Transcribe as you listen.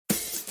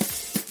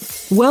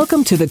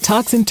Welcome to the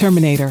Toxin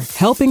Terminator,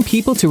 helping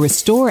people to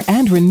restore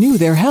and renew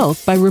their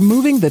health by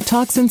removing the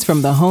toxins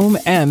from the home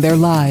and their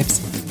lives.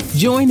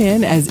 Join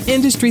in as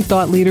industry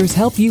thought leaders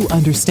help you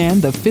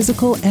understand the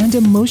physical and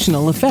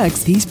emotional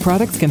effects these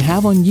products can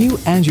have on you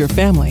and your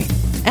family,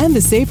 and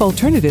the safe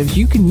alternatives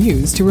you can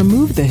use to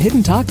remove the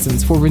hidden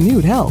toxins for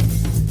renewed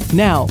health.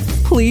 Now,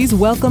 please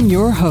welcome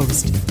your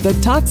host, the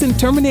Toxin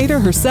Terminator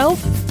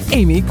herself,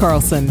 Amy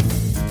Carlson.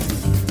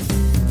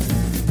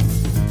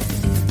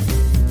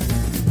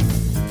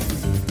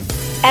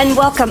 And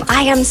welcome.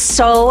 I am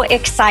so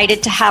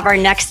excited to have our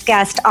next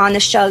guest on the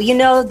show. You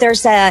know,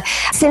 there's a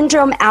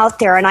syndrome out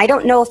there, and I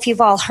don't know if you've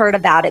all heard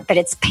about it, but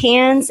it's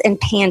PANS and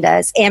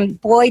PANDAS. And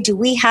boy, do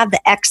we have the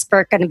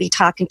expert going to be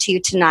talking to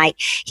you tonight.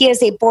 He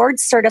is a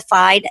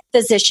board-certified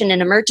physician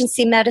in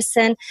emergency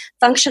medicine,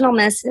 functional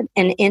medicine,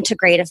 and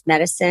integrative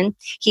medicine.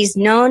 He's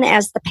known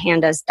as the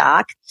PANDAS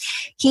doc.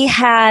 He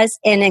has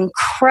an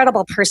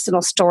incredible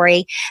personal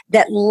story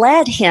that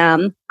led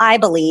him, I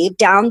believe,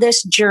 down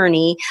this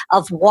journey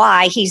of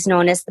why he's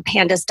known as the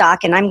PANDAS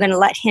doc, and I'm going to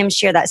let him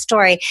share that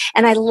story.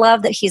 And I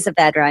love that he's a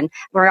veteran.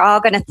 We're all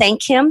going to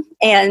thank him,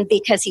 and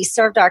because he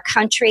served our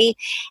country.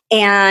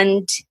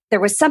 And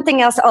there was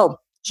something else. Oh,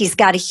 he's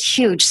got a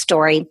huge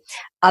story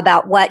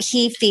about what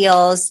he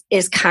feels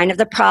is kind of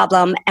the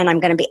problem, and I'm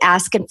going to be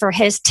asking for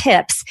his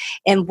tips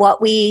and what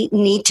we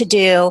need to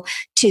do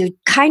to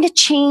kind of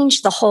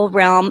change the whole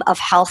realm of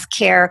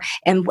healthcare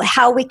and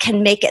how we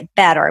can make it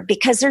better,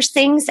 because there's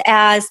things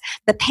as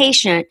the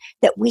patient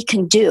that we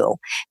can do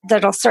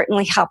that'll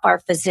certainly help our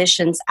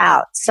physicians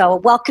out. So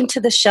welcome to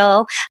the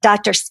show,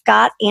 Dr.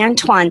 Scott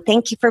Antione.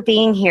 Thank you for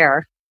being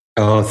here.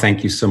 Oh,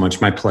 thank you so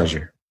mumuch. My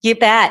pleasure. You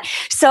bet.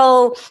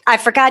 So I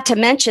forgot to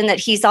mention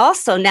that he's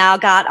also now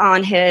got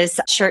on his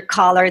shirt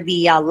collar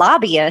the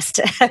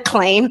lobbyist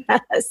claim.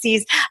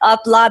 He's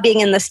up lobbying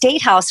in the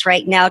State House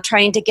right now,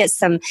 trying to get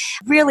some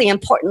really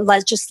important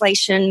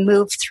legislation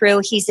moved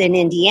through. He's in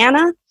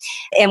Indiana,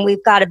 and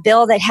we've got a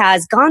bill that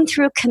has gone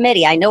through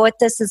committee. I know what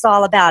this is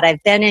all about.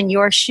 I've been in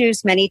your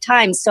shoes many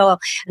times. So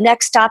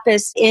next stop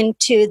is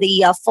into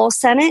the full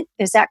Senate.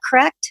 Is that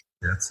correct?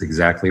 That's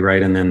exactly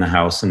right. And then the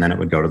House, and then it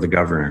would go to the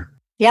governor.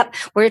 Yep.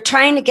 We're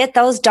trying to get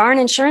those darn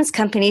insurance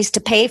companies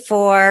to pay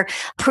for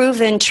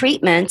proven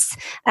treatments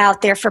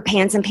out there for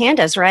PANS and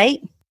PANDAS, right?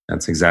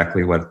 That's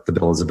exactly what the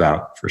bill is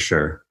about, for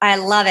sure. I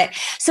love it.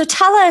 So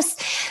tell us,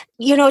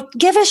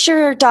 give us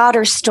your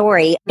daughter's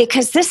story,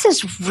 because this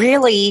is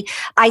really,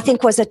 I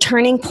think, was a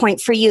turning point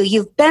for you.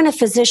 You've been a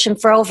physician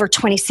for over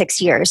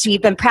 26 years.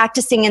 You've been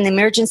practicing in the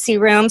emergency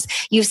rooms.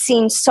 You've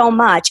seen so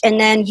much.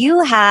 And then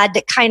you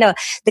had kind of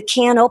the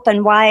can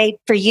open wide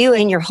for you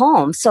in your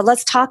home. So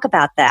let's talk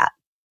about that.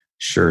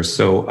 Sure.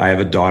 So I have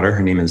a daughter.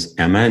 Her name is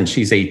Emma, and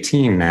she's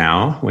 18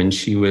 now. When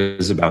she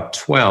was about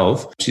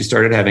 12, she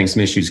started having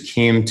some issues,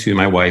 came to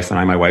my wife,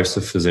 and my wife's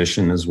a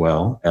physician as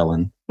well,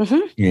 Ellen,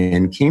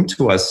 and came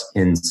to us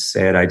and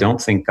said, I don't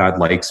think God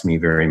likes me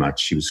very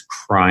much. She was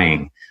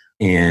crying,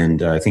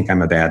 and I think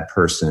I'm a bad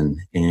person,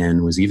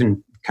 and was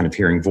even kind of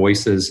hearing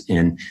voices.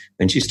 And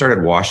then she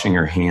started washing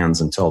her hands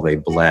until they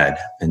bled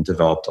and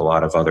developed a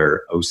lot of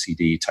other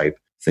OCD type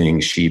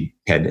things. She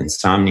had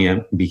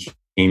insomnia, became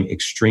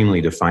extremely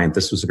defiant.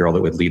 This was a girl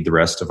that would lead the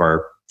rest of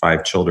our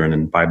 5 children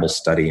in Bible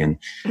study, and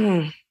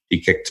she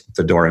kicked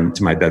the door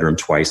into my bedroom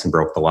twice and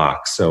broke the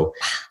lock. So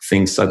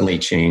things suddenly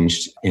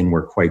changed and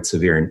were quite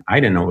severe. And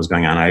I didn't know what was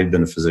going on. I had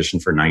been a physician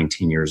for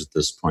 19 years at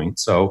this point.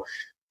 So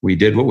we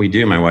did what we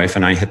do. My wife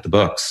and I hit the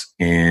books.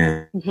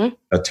 And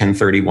at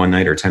 10:30 one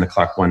night or 10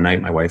 o'clock one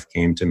night, my wife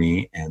came to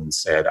me and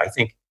said, I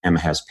think Emma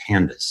has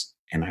PANDAS.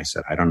 And I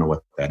said, I don't know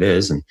what that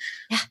is. And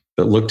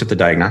but looked at the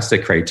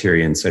diagnostic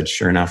criteria and said,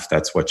 sure enough,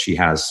 that's what she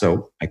has.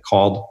 So I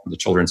called the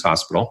Children's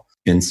Hospital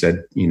and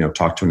said,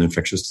 talk to an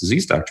infectious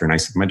disease doctor. And I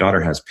said, my daughter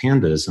has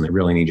PANDAS and I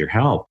really need your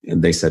help.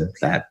 And they said,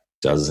 that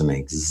doesn't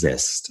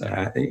exist.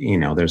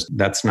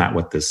 That's not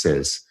what this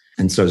is.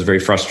 And so I was very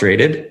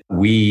frustrated.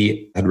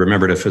 We had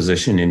remembered a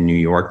physician in New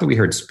York that we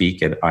heard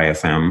speak at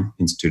IFM,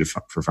 Institute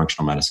for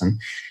Functional Medicine.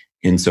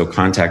 And so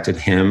contacted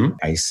him.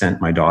 I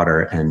sent my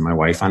daughter and my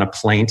wife on a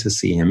plane to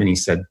see him. And he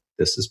said,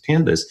 this is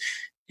PANDAS.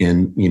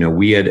 And,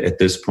 we had at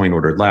this point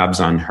ordered labs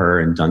on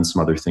her and done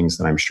some other things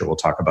that I'm sure we'll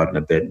talk about in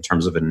a bit in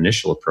terms of an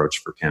initial approach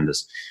for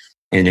PANDAS.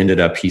 And ended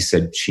up, he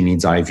said she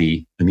needs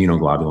IV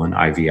immunoglobulin,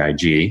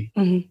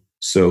 IVIG.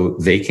 So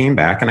they came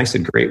back and I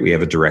said, great, we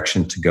have a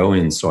direction to go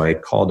in. So I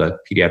called a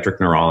pediatric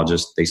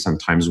neurologist. They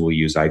sometimes will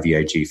use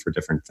IVIG for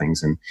different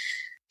things. And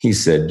he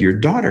said, your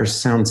daughter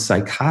sounds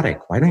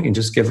psychotic. Why don't you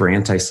just give her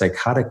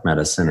antipsychotic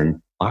medicine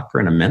and lock her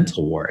in a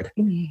mental ward?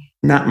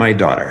 Not my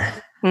daughter.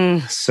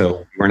 So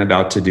we weren't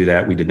about to do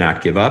that. We did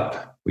not give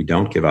up. We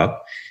don't give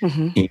up.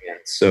 And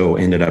so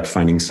ended up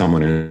finding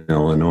someone in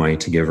Illinois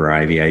to give her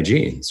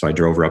IVIG. So I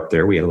drove her up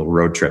there. We had a little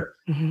road trip.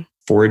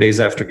 4 days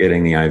after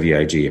getting the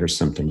IVIG, her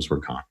symptoms were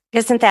gone.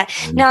 Isn't that?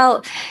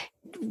 Now,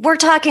 we're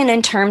talking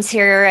in terms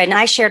here, and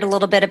I shared a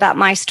little bit about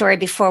my story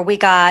before we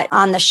got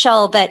on the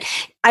show, but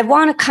I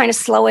want to kind of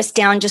slow us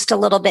down just a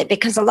little bit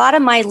because a lot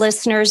of my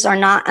listeners are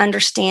not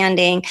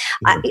understanding.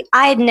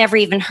 I had never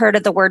even heard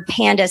of the word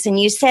pandas. And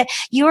you said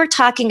you were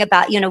talking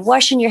about,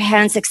 washing your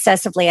hands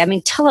excessively. I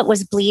mean, till it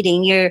was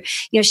bleeding.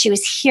 She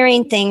was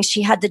hearing things.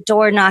 She had the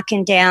door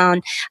knocking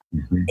down.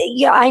 Mm-hmm.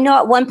 Yeah, I know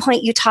at one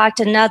point you talked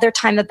another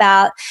time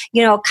about,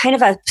 kind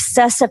of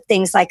obsessive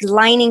things like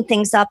lining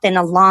things up in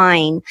a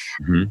line,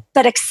 mm-hmm.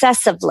 but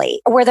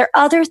excessively. Were there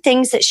other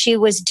things that she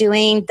was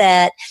doing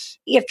that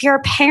if you're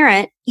a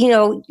parent,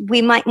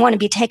 we might want to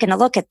be taking a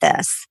look at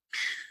this?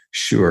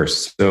 Sure.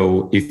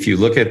 So if you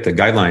look at the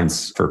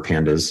guidelines for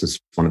pandas, it's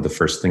one of the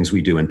first things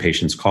we do when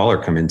patients call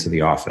or come into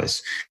the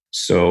office.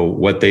 So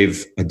what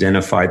they've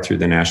identified through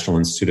the National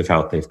Institute of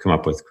Health, they've come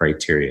up with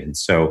criteria. And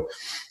so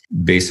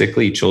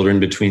basically children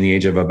between the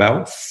age of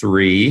about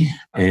 3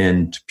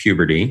 and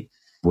puberty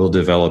will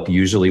develop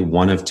usually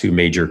one of 2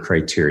 major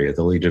criteria.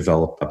 They'll either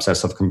develop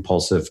obsessive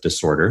compulsive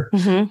disorder,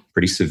 mm-hmm.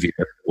 pretty severe,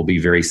 will be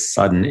very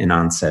sudden in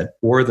onset,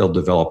 or they'll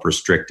develop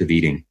restrictive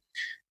eating.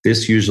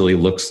 This usually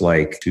looks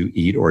like to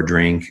eat or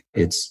drink.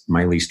 It's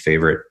my least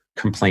favorite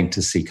complaint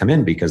to see come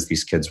in because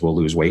these kids will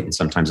lose weight and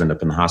sometimes end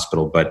up in the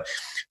hospital. But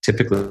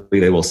typically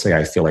they will say,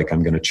 I feel like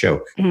I'm going to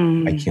choke.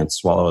 I can't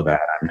swallow that.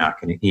 I'm not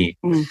going to eat.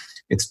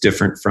 It's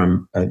different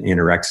from an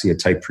anorexia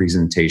type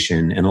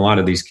presentation. And a lot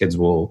of these kids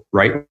will,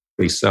 rightly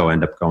so,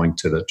 end up going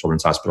to the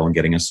children's hospital and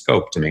getting a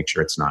scope to make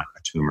sure it's not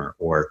a tumor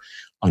or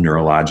a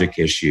neurologic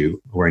issue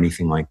or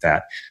anything like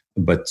that.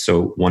 But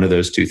so one of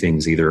those 2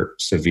 things, either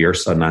severe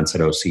sudden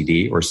onset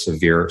OCD or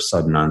severe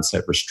sudden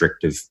onset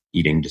restrictive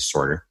eating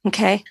disorder.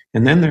 Okay.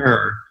 And then there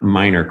are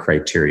minor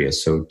criteria.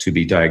 So to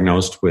be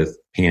diagnosed with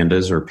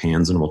pandas or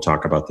PANS, and we'll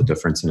talk about the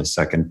difference in a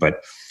second,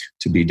 but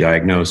to be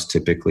diagnosed,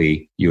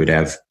 typically you would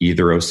have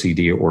either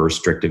OCD or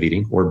restrictive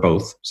eating or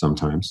both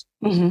sometimes.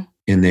 Mm-hmm.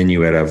 And then you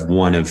would have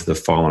one of the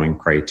following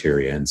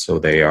criteria. And so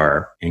they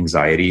are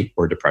anxiety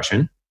or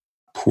depression,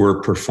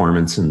 poor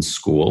performance in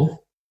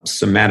school,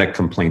 somatic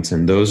complaints.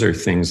 And those are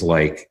things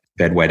like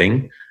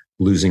bedwetting,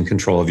 losing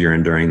control of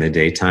urine during the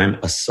daytime,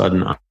 a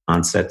sudden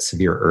onset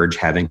severe urge,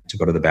 having to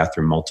go to the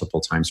bathroom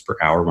multiple times per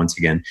hour. Once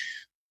again,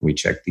 we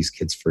check these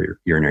kids for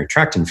urinary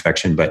tract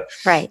infection, but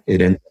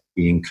it ends up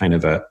being kind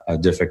of a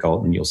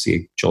difficult, and you'll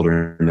see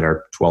children that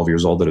are 12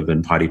 years old that have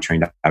been potty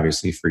trained,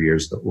 obviously, for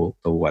years that will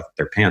wet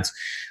their pants.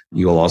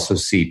 You'll also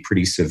see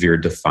pretty severe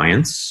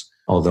defiance,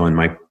 although in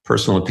my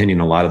personal opinion,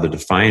 a lot of the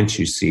defiance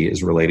you see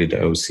is related to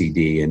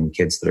OCD and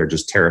kids that are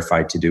just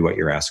terrified to do what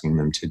you're asking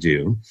them to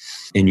do.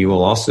 And you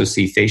will also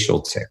see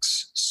facial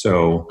tics.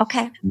 So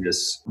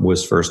This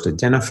was first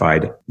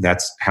identified.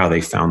 That's how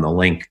they found the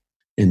link.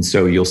 And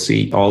so you'll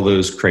see all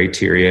those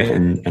criteria,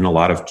 and a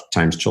lot of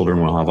times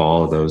children will have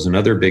all of those.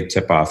 Another big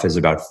tip-off is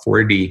about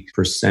 40%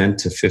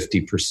 to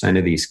 50%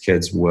 of these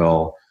kids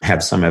will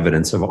have some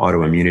evidence of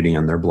autoimmunity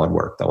on their blood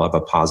work. They'll have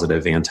a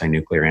positive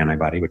anti-nuclear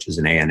antibody, which is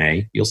an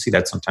ANA. You'll see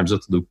that sometimes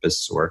with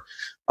lupus or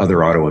other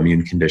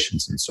autoimmune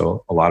conditions. And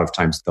so a lot of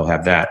times they'll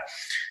have that.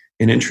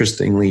 And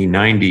interestingly,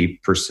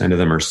 90% of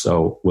them or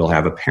so will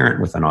have a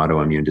parent with an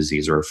autoimmune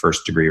disease or a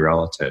first-degree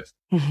relative.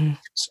 Mm-hmm.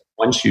 So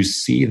once you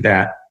see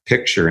that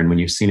picture, and when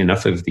you've seen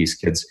enough of these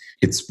kids,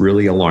 it's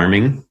really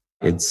alarming.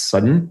 It's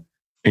sudden.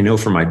 I know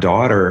for my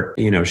daughter,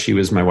 she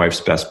was my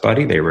wife's best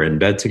buddy. They were in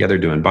bed together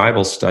doing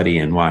Bible study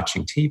and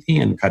watching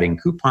TV and cutting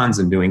coupons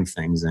and doing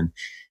things. And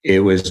it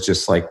was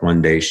just like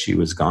one day she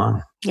was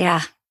gone.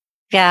 Yeah.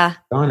 Gone.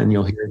 And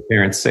you'll hear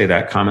parents say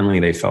that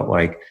commonly. They felt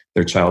like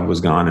their child was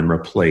gone and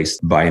replaced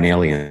by an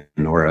alien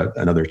or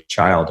another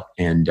child.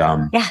 And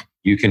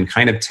you can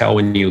kind of tell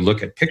when you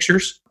look at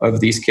pictures of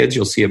these kids.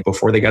 You'll see a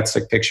before they got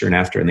sick picture and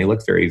after, and they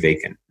look very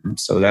vacant.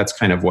 So that's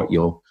kind of what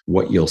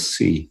you'll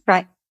see.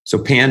 Right. So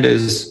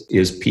PANDAS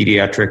is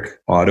pediatric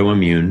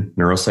autoimmune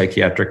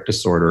neuropsychiatric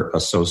disorder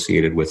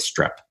associated with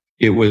strep.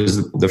 It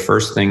was the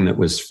first thing that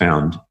was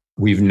found.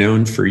 We've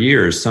known for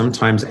years,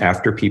 sometimes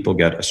after people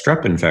get a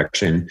strep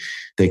infection,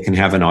 they can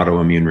have an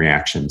autoimmune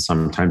reaction.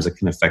 Sometimes it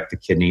can affect the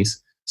kidneys,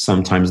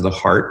 sometimes the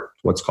heart,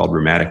 what's called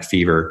rheumatic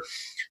fever.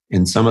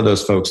 And some of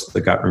those folks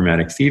that got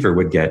rheumatic fever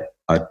would get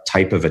a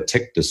type of a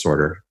tic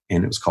disorder,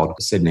 and it was called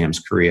Sydenham's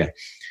chorea.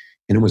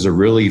 And it was a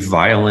really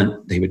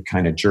violent, they would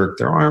kind of jerk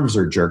their arms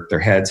or jerk their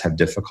heads, have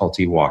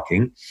difficulty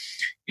walking.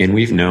 And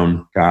we've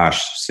known,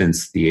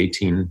 since the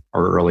 18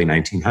 or early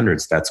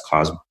 1900s, that's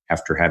caused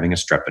after having a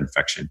strep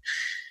infection.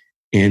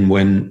 And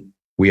when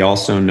we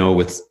also know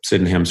with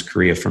Sydenham's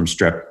chorea from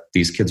strep,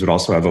 these kids would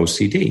also have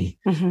OCD.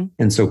 Mm-hmm.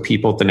 And so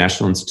people at the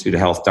National Institute of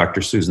Health,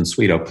 Dr. Susan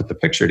Sweeto, put the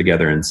picture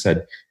together and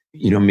said,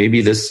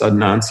 maybe this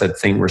sudden onset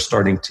thing we're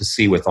starting to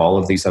see with all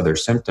of these other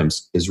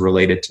symptoms is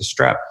related to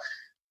strep.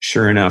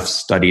 Sure enough,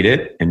 studied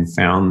it and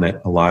found that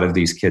a lot of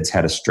these kids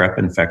had a strep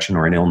infection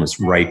or an illness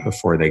right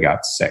before they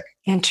got sick.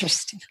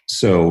 Interesting.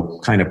 So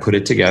kind of put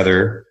it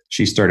together.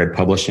 She started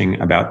publishing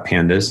about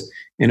PANDAS.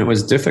 And it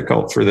was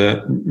difficult for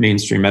the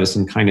mainstream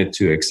medicine kind of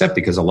to accept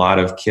because a lot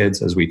of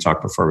kids, as we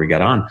talked before we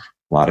got on,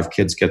 a lot of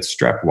kids get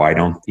strep. Why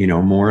don't,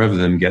 more of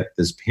them get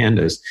this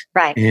PANDAS?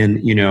 Right. And,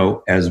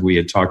 as we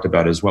had talked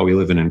about as well, we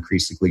live in an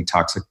increasingly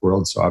toxic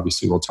world. So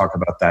obviously we'll talk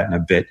about that in a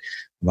bit.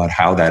 about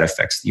how that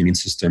affects the immune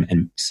system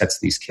and sets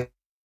these kids.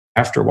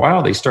 After a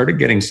while, they started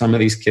getting some of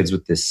these kids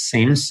with this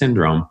same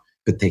syndrome,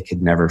 but they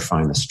could never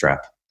find the strep.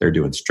 They're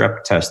doing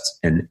strep tests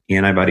and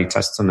antibody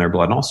tests in their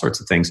blood and all sorts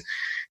of things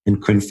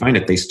and couldn't find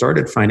it. They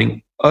started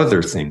finding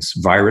other things,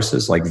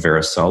 viruses like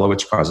varicella,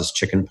 which causes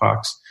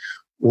chickenpox,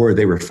 or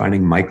they were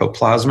finding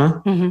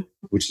mycoplasma,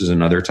 which is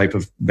another type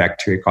of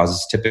bacteria,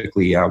 causes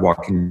typically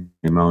walking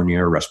pneumonia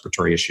or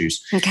respiratory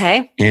issues.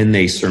 Okay. And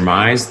they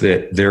surmised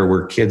that there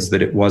were kids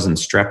that it wasn't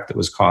strep that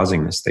was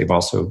causing this. They've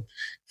also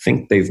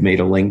think they've made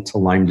a link to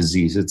Lyme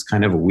disease. It's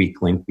kind of a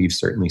weak link. We've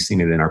certainly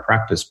seen it in our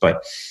practice,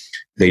 but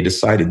they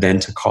decided then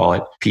to call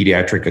it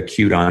pediatric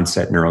acute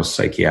onset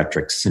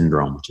neuropsychiatric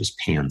syndrome, which is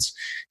PANS.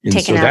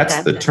 And so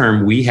that's the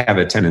term we have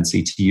a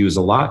tendency to use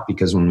a lot,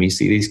 because when we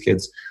see these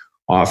kids,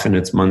 often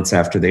it's months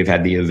after they've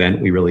had the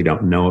event. We really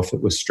don't know if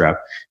it was strep.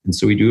 And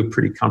so we do a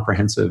pretty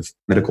comprehensive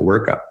medical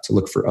workup to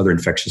look for other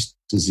infectious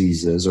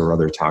diseases or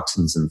other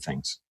toxins and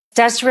things.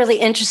 That's really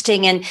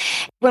interesting. And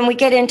when we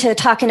get into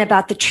talking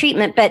about the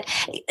treatment, but,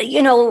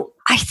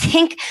 I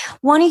think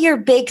one of your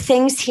big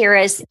things here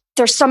is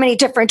there's so many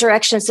different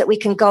directions that we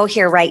can go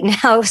here right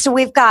now. So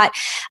we've got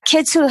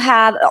kids who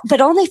have,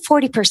 but only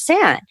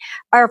 40%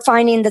 are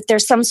finding that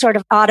there's some sort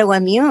of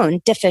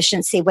autoimmune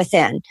deficiency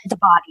within the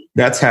body.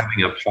 That's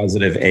having a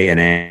positive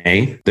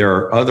ANA. There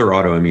are other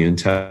autoimmune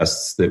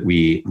tests that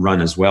we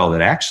run as well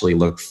that actually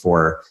look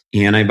for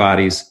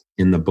antibodies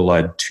in the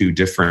blood to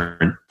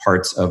different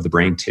parts of the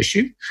brain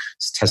tissue.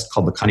 It's a test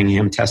called the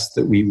Cunningham test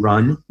that we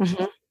run.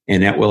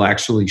 And that will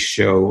actually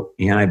show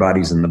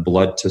antibodies in the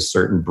blood to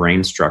certain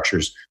brain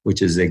structures, which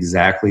is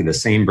exactly the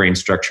same brain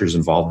structures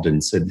involved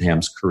in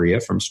Sydenham's chorea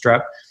from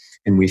strep.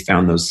 And we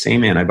found those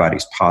same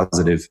antibodies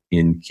positive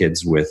in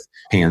kids with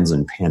PANS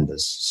and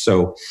PANDAS.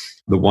 So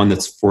the one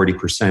that's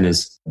 40%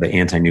 is the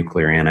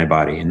anti-nuclear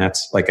antibody. And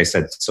that's, like I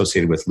said,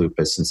 associated with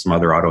lupus and some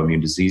other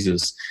autoimmune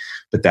diseases.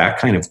 But that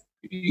kind of,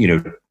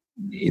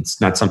 it's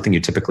not something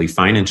you typically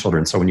find in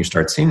children. So when you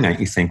start seeing that,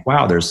 you think,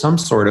 wow, there's some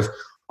sort of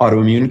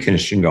autoimmune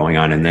condition going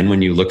on. And then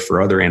when you look for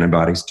other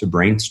antibodies to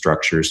brain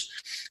structures,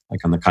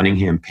 like on the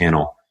Cunningham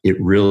panel,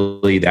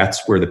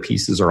 that's where the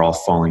pieces are all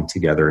falling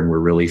together. And we're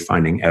really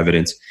finding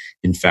evidence.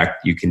 In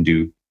fact, you can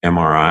do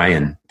MRI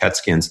and PET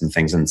scans and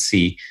things and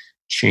see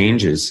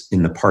changes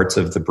in the parts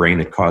of the brain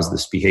that cause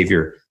this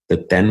behavior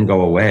that then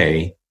go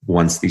away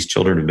once these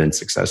children have been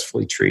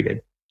successfully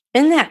treated.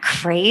 Isn't that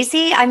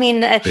crazy? I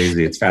mean,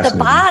 crazy. It's fascinating.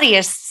 The body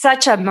is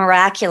such a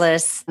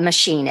miraculous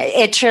machine.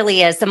 It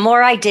truly is. The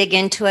more I dig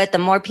into it, the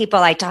more people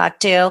I talk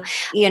to,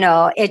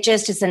 it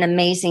just is an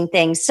amazing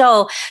thing.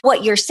 So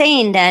what you're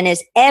saying then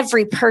is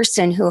every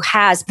person who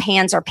has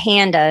PANS or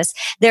PANDAS,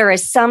 there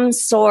is some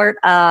sort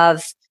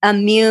of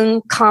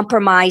immune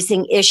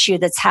compromising issue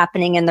that's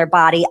happening in their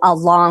body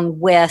along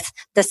with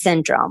the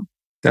syndrome.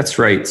 That's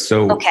right.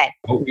 So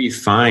What we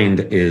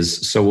find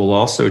is, we'll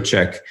also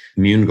check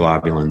immune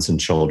globulins in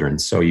children.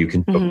 So you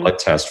can do a blood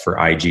test for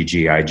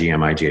IgG, IgM,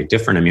 IgA,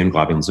 different immune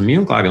globulins.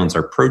 Immune globulins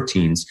are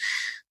proteins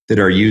that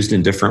are used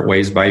in different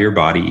ways by your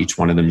body. Each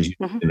one of them is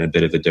used in a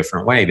bit of a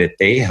different way, but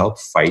they help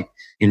fight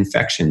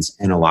infections.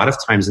 And a lot of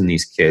times in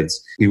these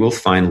kids, we will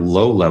find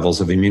low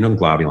levels of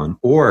immunoglobulin,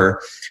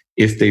 or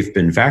if they've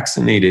been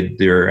vaccinated,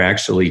 there are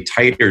actually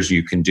titers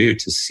you can do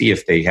to see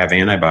if they have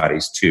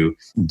antibodies to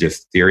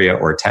diphtheria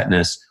or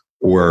tetanus,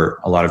 or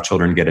a lot of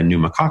children get a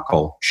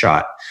pneumococcal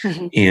shot.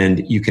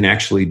 And you can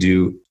actually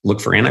look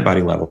for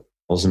antibody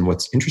levels. And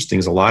what's interesting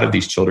is a lot of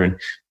these children,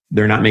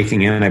 they're not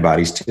making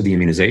antibodies to the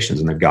immunizations,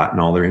 and they've gotten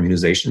all their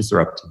immunizations,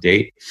 they're up to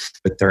date,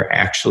 but they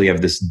actually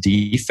have this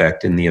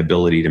defect in the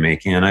ability to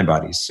make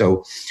antibodies.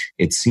 So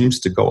it seems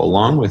to go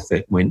along with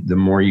it. When the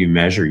more you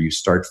measure, you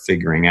start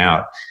figuring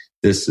out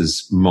this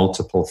is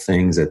multiple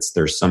things.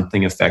 There's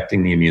something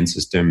affecting the immune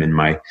system. And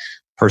my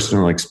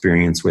personal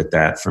experience with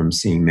that from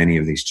seeing many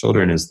of these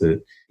children is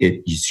that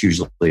it's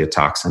usually a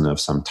toxin of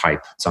some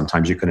type.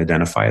 Sometimes you can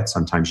identify it,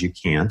 sometimes you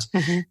can't.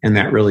 And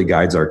that really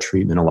guides our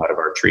treatment. A lot of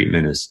our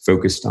treatment is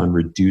focused on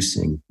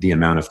reducing the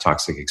amount of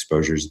toxic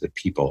exposures that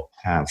people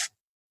have.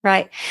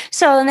 Right.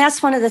 So, and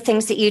that's one of the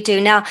things that you do.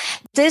 Now,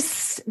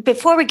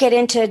 before we get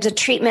into the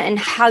treatment and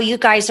how you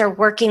guys are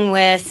working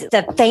with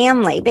the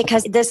family,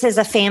 because this is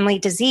a family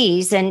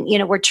disease and,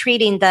 we're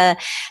treating the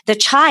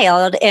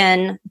child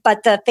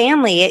but the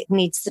family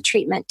needs the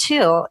treatment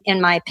too, in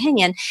my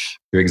opinion.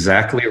 You're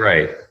exactly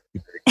right.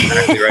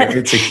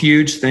 It's a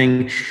huge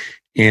thing.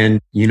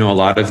 And, a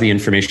lot of the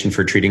information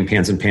for treating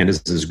PANS and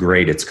PANDAS is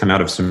great. It's come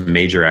out of some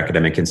major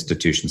academic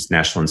institutions,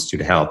 National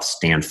Institute of Health,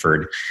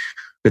 Stanford.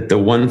 But the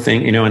one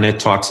thing, and it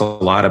talks a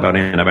lot about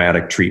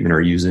antibiotic treatment or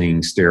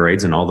using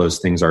steroids, and all those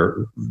things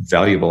are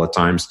valuable at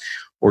times,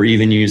 or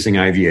even using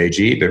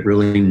IVIG, but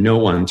really no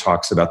one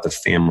talks about the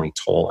family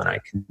toll. And I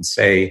can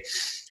say,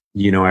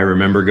 I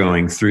remember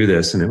going through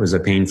this and it was a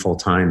painful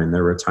time. And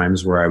there were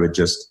times where I would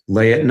just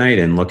lay at night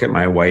and look at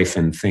my wife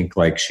and think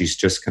like she's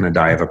just going to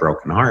die of a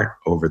broken heart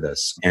over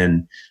this.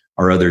 And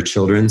our other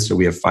children, so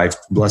we have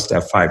blessed to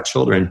have 5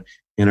 children.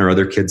 And our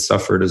other kids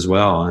suffered as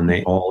well. And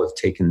they all have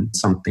taken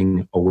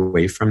something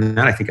away from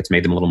that. I think it's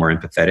made them a little more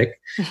empathetic.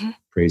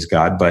 praise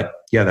God. But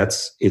yeah,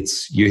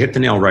 you hit the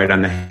nail right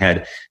on the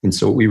head. And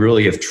so what we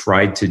really have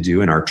tried to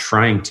do and are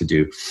trying to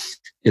do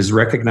is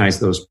recognize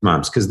those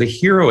moms, because the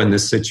hero in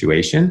this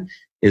situation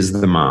is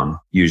the mom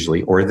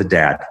usually, or the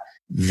dad.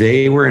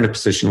 They were in a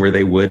position where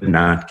they would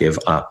not give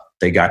up.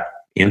 They got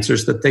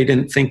answers that they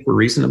didn't think were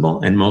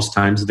reasonable, and most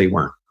times they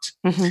weren't.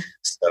 Mm-hmm.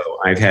 So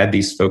I've had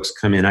these folks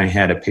come in. I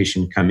had a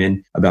patient come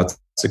in about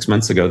 6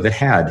 months ago that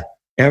had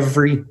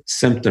every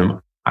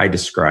symptom I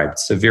described: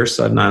 severe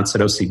sudden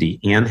onset OCD,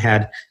 and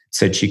had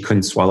said she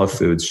couldn't swallow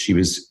foods. She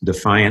was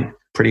defiant,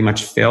 pretty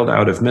much failed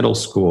out of middle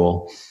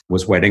school,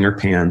 was wetting her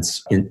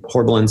pants, in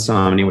horrible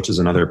insomnia, which is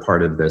another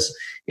part of this.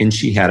 And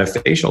she had a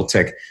facial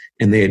tic,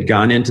 and they had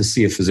gone in to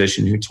see a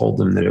physician who told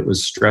them that it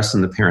was stress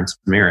in the parents'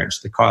 marriage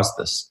that caused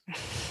this.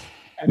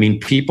 I mean,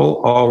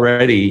 people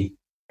already,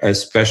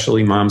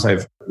 especially moms,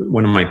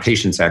 one of my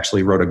patients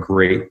actually wrote a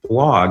great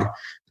blog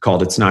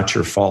called "It's Not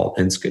Your Fault."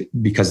 And it's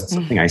because it's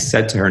something I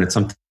said to her, and it's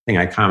something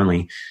I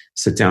commonly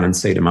sit down and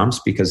say to moms,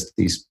 because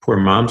these poor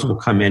moms will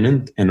come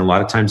in and a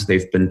lot of times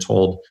they've been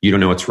told, you don't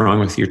know what's wrong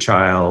with your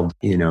child.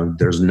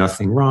 There's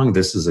nothing wrong.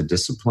 This is a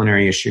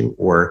disciplinary issue,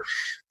 or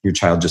your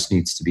child just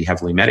needs to be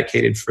heavily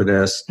medicated for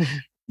this.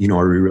 Mm-hmm.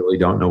 Or we really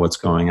don't know what's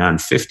going on.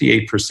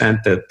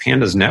 58%, the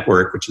Pandas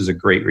Network, which is a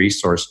great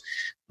resource,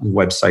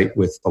 website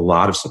with a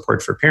lot of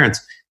support for parents,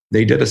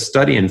 they did a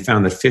study and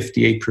found that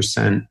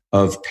 58%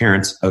 of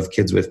parents of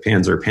kids with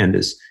PANS or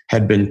PANDAS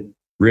had been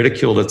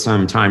ridiculed at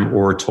some time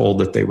or told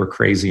that they were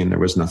crazy and there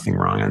was nothing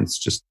wrong. And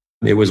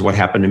it was what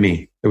happened to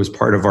me. It was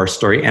part of our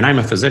story. And I'm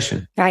a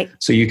physician. Right.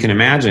 So you can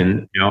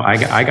imagine,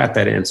 I got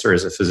that answer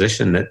as a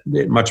physician,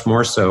 that much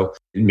more so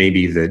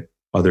maybe that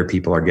other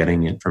people are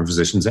getting it from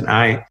physicians. And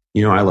I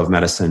love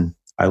medicine.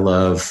 I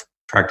love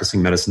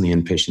practicing medicine in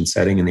the inpatient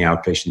setting and the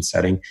outpatient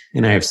setting.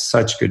 And I have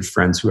such good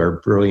friends who are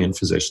brilliant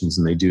physicians,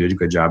 and they do a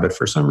good job. But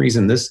for some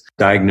reason, this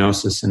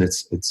diagnosis, and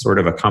it's sort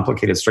of a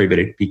complicated story, but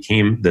it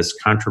became this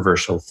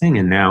controversial thing.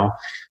 And now,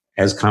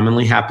 as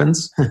commonly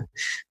happens,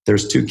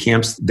 there's two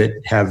camps that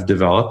have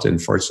developed.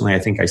 And fortunately, I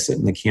think I sit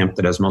in the camp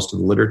that has most of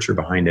the literature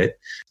behind it.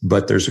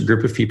 But there's a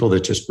group of people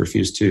that just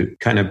refuse to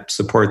kind of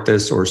support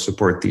this or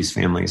support these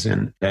families.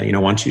 And,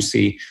 once you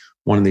see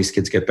one of these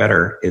kids get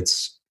better,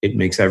 it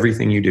makes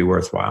everything you do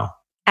worthwhile.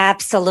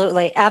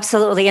 Absolutely.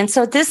 Absolutely. And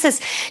so this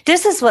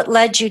is what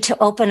led you to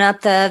open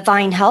up the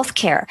Vine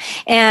Healthcare.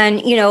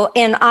 And,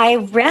 and I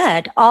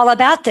read all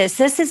about this.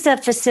 This is a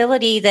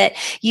facility that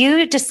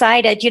you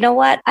decided,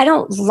 I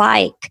don't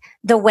like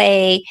the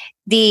way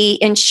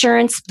the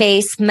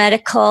insurance-based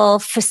medical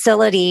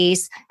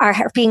facilities are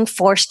being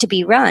forced to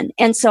be run.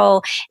 And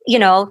so,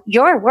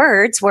 your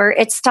words were,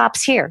 it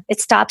stops here. It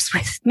stops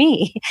with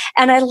me.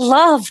 And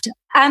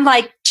I'm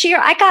like,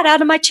 I got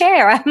out of my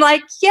chair. I'm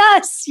like,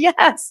 yes.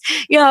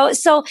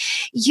 So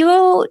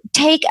you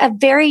take a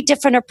very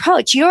different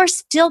approach. You're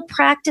still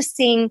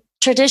practicing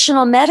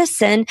traditional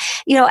medicine,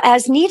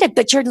 as needed,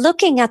 but you're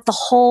looking at the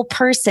whole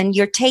person.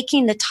 You're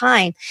taking the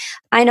time.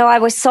 I know I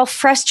was so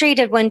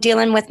frustrated when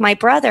dealing with my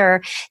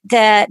brother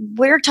that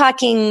we're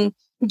talking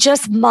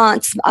just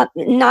months,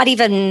 not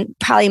even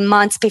probably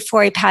months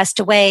before he passed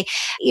away.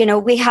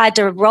 We had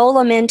to roll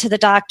him into the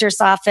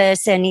doctor's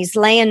office, and he's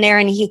laying there,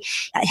 and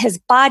his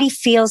body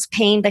feels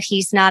pain, but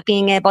he's not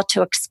being able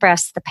to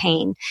express the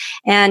pain.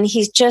 And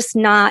he's just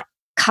not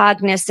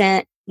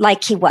cognizant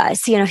like he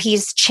was.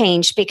 He's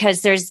changed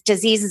because there's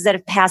diseases that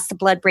have passed the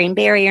blood-brain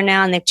barrier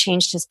now, and they've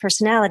changed his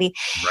personality.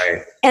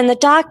 Right. And the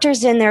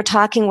doctor's in there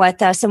talking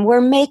with us, and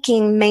we're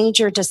making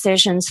major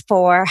decisions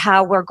for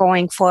how we're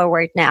going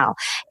forward now.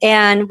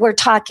 And we're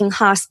talking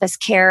hospice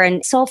care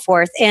and so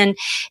forth. And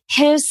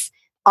his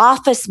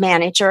office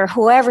manager,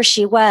 whoever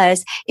she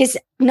was, is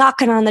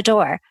knocking on the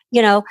door,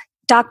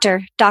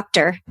 doctor.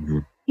 Mm-hmm.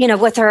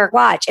 With her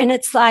watch. And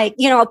it's like,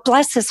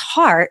 bless his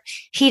heart,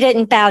 he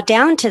didn't bow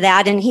down to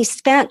that. And he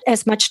spent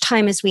as much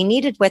time as we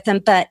needed with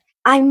him. But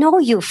I know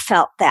you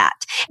felt that,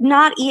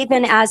 not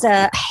even as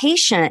a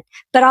patient,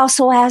 but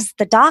also as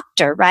the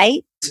doctor,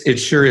 right? It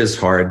sure is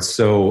hard.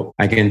 So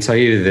I can tell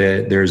you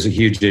that there's a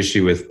huge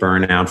issue with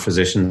burnout.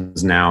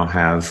 Physicians now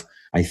have,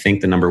 I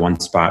think, the number one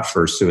spot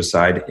for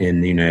suicide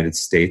in the United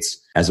States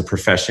as a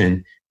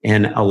profession.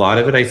 And a lot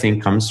of it, I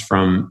think, comes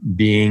from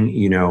being,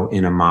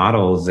 in a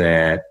model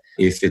that,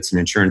 if it's an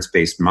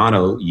insurance-based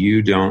model,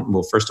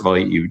 first of all,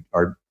 you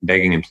are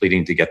begging and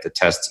pleading to get the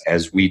tests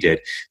as we did.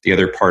 The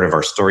other part of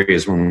our story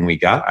is when we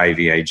got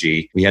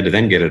IVIG, we had to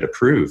then get it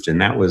approved. And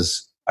that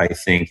was, I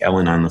think,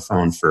 Ellen on the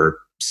phone for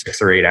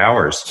 6 or 8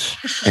 hours.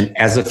 And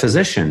as a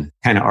physician,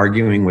 kind of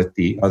arguing with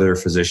the other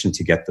physician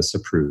to get this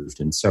approved.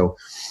 And so,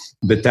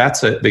 but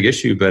that's a big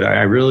issue. But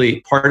I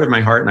really, part of my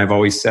heart, and I've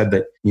always said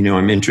that,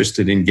 I'm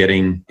interested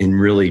in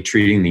really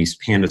treating these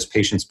PANDAS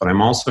patients, but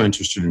I'm also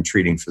interested in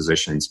treating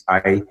physicians.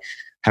 I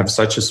have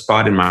such a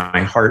spot in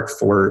my heart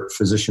for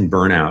physician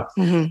burnout,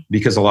 mm-hmm.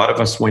 because a lot of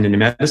us went into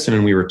medicine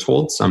and we were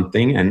told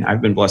something, and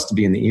I've been blessed to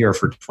be in the ER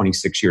for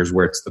 26 years,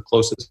 where it's the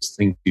closest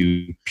thing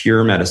to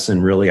pure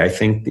medicine, really, I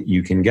think, that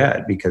you can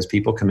get, because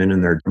people come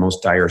in their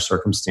most dire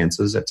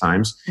circumstances at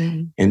times,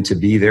 mm-hmm. and to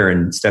be there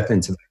and step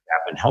into the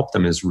gap and help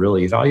them is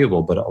really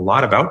valuable. But a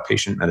lot of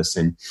outpatient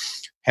medicine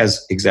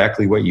has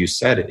exactly what you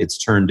said. It's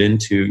turned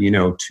into,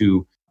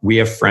 we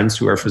have friends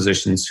who are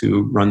physicians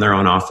who run their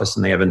own office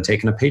and they haven't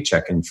taken a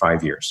paycheck in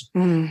 5 years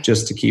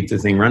just to keep the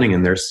thing running.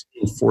 And they're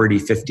seeing 40,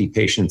 50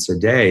 patients a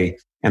day.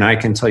 And I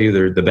can tell you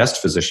the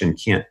best physician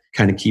can't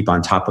kind of keep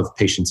on top of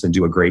patients and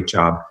do a great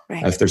job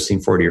if they're seeing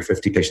 40 or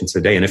 50 patients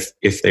a day. And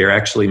if they're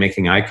actually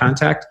making eye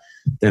contact,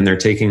 then they're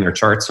taking their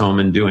charts home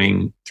and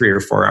doing 3 or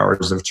 4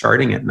 hours of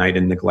charting at night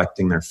and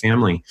neglecting their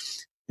family.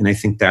 And I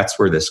think that's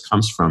where this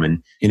comes from.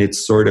 And it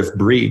sort of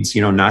breeds,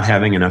 not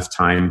having enough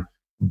time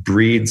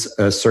breeds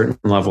a certain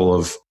level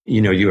of,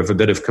 you have a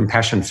bit of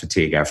compassion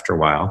fatigue after a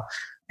while.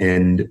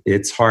 And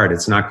it's hard.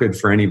 It's not good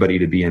for anybody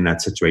to be in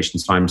that situation.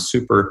 So I'm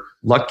super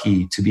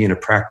lucky to be in a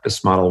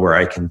practice model where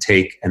I can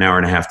take an hour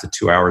and a half to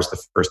 2 hours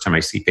the first time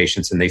I see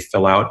patients, and they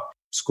fill out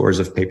scores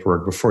of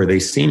paperwork before they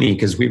see me,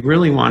 because we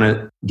really want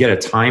to get a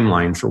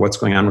timeline for what's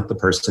going on with the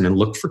person and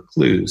look for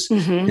clues.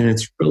 And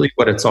it's really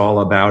what it's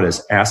all about,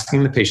 is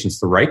asking the patients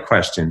the right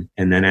question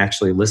and then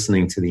actually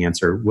listening to the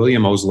answer.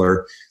 William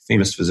Osler,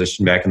 famous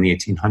physician back in the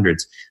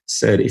 1800s,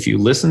 said, if you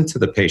listen to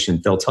the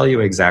patient, they'll tell you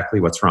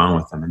exactly what's wrong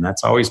with them. And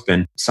that's always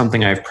been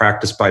something I've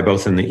practiced by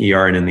both in the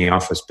ER and in the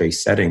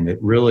office-based setting,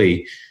 that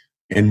really,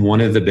 and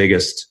one of the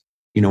biggest,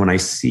 when I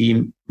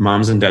see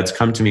moms and dads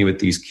come to me with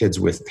these kids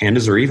with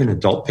pandas, or even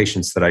adult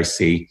patients that I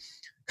see,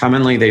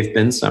 commonly they've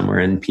been somewhere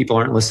and people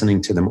aren't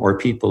listening to them, or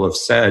people have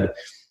said,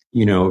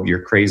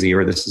 you're crazy,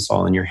 or this is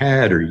all in your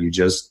head, or you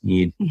just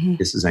need,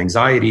 this is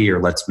anxiety,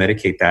 or let's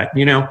medicate that.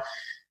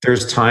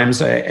 There's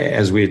times,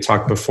 as we had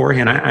talked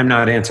beforehand, I'm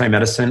not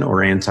anti-medicine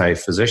or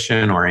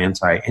anti-physician or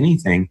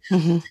anti-anything,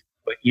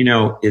 but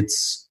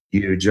it's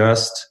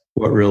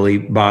what really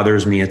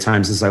bothers me at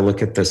times is I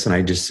look at this and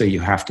I just say,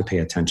 you have to pay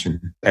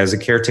attention. As a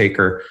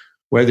caretaker,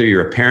 whether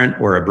you're a parent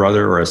or a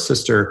brother or a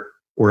sister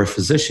or a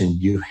physician,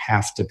 you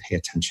have to pay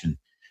attention.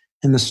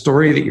 And the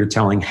story that you're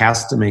telling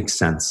has to make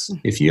sense.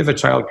 If you have a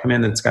child come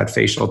in that's got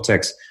facial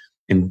tics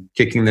and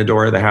kicking the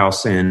door of the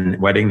house in,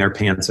 wetting their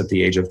pants at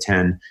the age of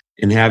 10,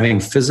 and having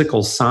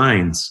physical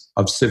signs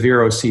of severe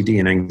OCD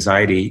and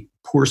anxiety,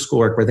 poor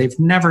schoolwork, where they've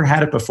never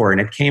had it before and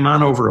it came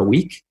on over a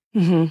week,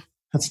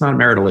 that's not a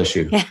marital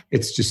issue. Yeah.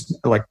 It's just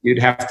like,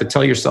 you'd have to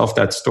tell yourself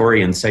that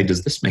story and say,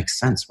 does this make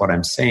sense? What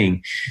I'm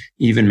saying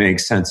even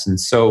makes sense. And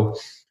so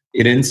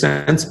it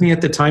incensed me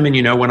at the time.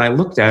 And when I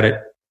looked at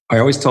it, I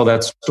always tell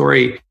that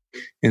story,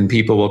 and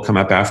people will come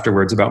up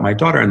afterwards about my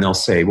daughter and they'll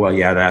say, well,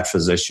 yeah, that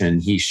physician,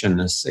 he shouldn't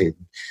have said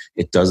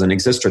it doesn't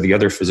exist, or the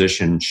other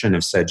physician shouldn't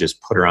have said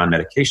just put her on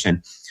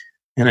medication.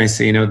 And I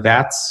say,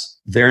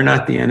 they're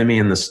not the enemy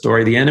in the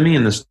story. The enemy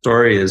in the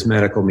story is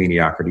medical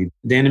mediocrity.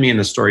 The enemy in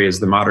the story is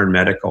the modern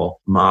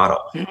medical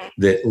model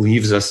that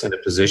leaves us in a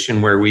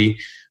position where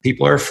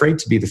people are afraid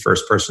to be the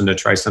first person to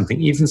try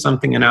something, even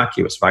something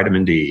innocuous,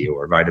 vitamin D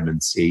or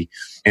vitamin C.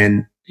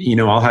 And,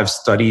 I'll have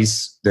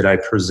studies that I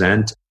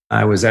present.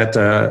 I was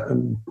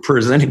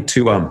presenting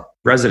to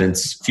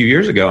residents a few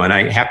years ago, and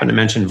I happened to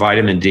mention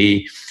vitamin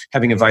D.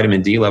 Having a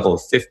vitamin D level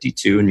of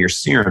 52 in your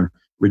serum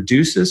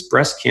reduces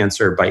breast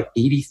cancer by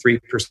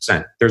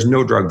 83%. There's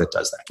no drug that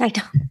does that. I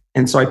know.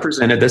 And so I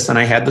presented this and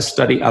I had the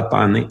study up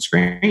on the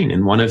screen.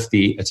 And one of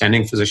the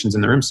attending physicians in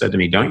the room said to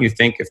me, don't you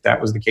think if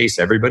that was the case,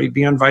 everybody'd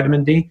be on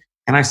vitamin D?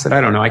 And I said, I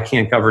don't know. I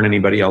can't govern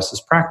anybody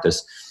else's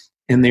practice.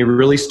 And they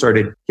really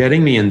started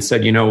getting me and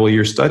said, well,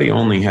 your study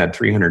only had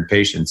 300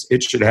 patients.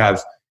 It should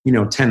have,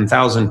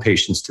 10,000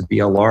 patients to be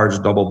a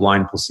large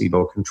double-blind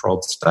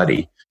placebo-controlled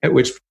study, at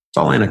which it's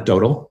all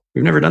anecdotal.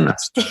 We've never done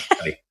that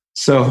study.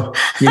 So,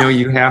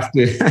 you have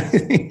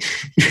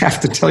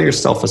to tell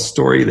yourself a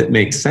story that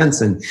makes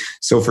sense. And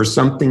so for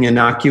something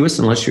innocuous,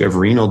 unless you have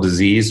renal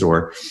disease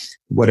or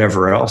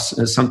whatever else,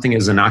 something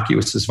as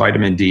innocuous as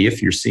vitamin D,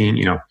 if you're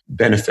seeing,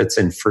 benefits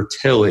in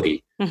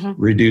fertility,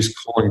 reduce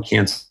colon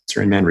cancer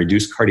in men,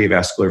 reduce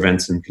cardiovascular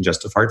events and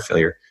congestive heart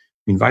failure.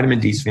 Vitamin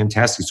D is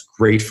fantastic. It's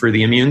great for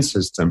the immune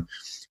system.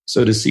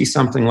 So to see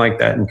something like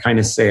that and kind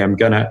of say, I'm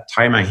going to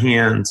tie my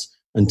hands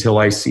until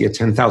I see a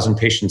 10,000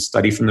 patient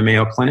study from the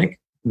Mayo Clinic,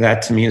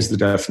 that to me is the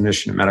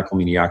definition of medical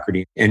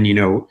mediocrity. And,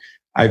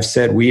 I've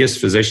said we as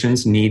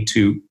physicians need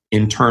to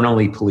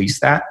internally police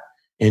that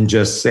and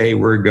just say,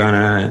 we're going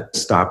to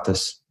stop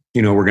this.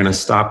 We're going to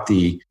stop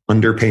the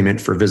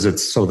underpayment for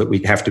visits so that we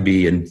have to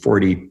be in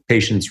 40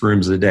 patients'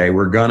 rooms a day.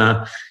 We're going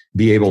to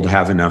be able to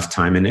have enough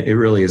time. And it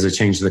really is a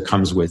change that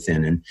comes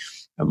within. And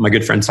my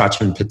good friend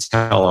Sachin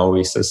Patel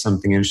always says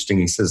something interesting.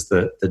 He says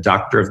the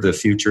doctor of the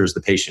future is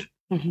the patient.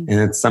 And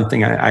it's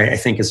something I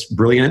think is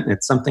brilliant.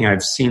 It's something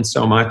I've seen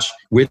so much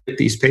with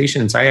these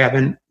patients. I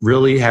haven't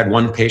really had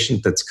one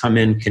patient that's come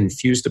in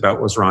confused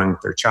about what's wrong with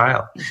their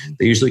child.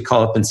 They usually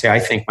call up and say, I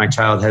think my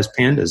child has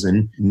pandas.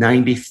 And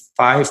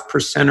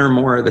 95% or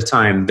more of the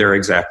time, they're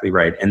exactly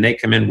right. And they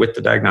come in with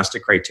the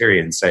diagnostic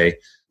criteria and say,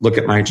 look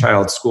at my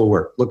child's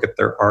schoolwork, look at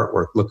their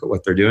artwork, look at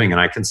what they're doing.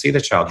 And I can see the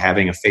child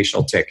having a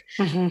facial tic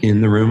in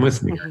the room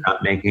with me,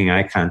 not making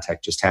eye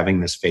contact, just having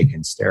this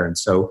vacant stare. And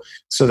so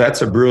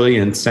that's a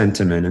brilliant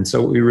sentiment. And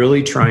so what we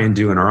really try and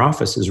do in our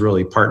office is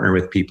really partner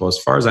with people. As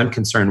far as I'm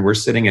concerned, we're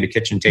sitting at a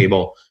kitchen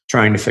table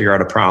trying to figure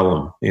out a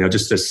problem,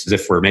 just as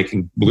if we're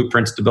making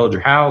blueprints to build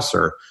your house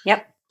or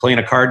playing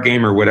a card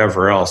game or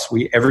whatever else.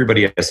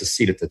 Everybody has a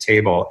seat at the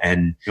table,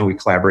 and we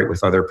collaborate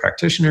with other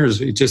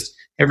practitioners.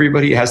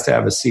 Everybody has to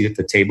have a seat at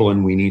the table,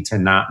 and we need to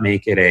not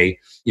make it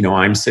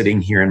I'm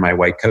sitting here in my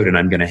white coat and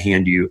I'm going to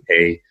hand you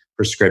a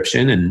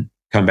prescription and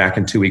come back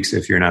in 2 weeks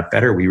if you're not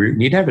better. We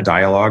need to have a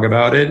dialogue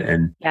about it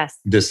and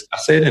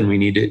discuss it. And we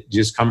need to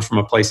just come from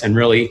a place and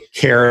really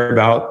care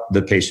about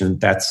the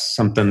patient. That's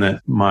something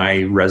that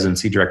my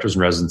residency directors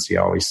in residency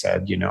always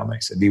said, they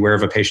said, beware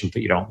of a patient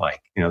that you don't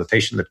like. The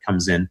patient that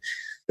comes in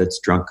that's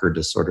drunk or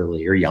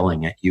disorderly or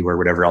yelling at you or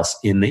whatever else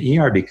in the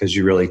ER, because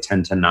you really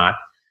tend to not,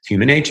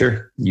 human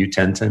nature, you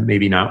tend to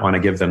maybe not want to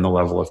give them the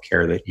level of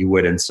care that you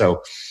would. And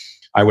so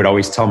I would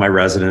always tell my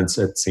residents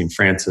at St.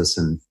 Francis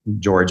and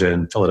Georgia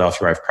and Philadelphia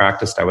where I've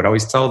practiced, I would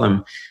always tell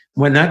them,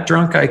 when that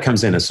drunk guy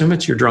comes in, assume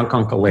it's your drunk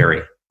Uncle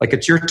Larry. Like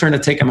it's your turn to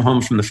take him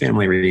home from the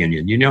family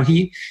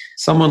reunion.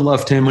 Someone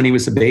loved him when he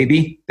was a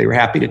baby. They were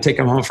happy to take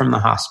him home from the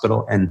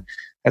hospital. And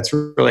that's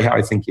really how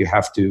I think you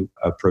have to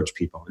approach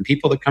people. And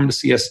people that come to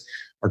see us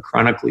are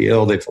chronically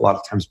ill. They've a lot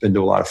of times been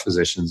to a lot of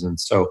physicians. And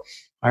so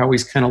I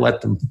always kind of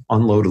let them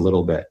unload a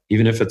little bit,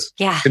 even if it's,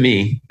 to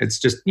me, it's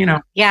just,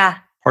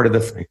 part of the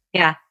thing.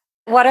 Yeah.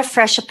 What a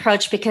fresh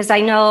approach, because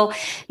I know,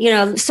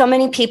 so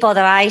many people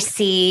that I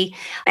see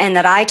and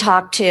that I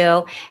talk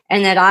to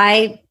and that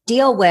I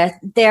deal with,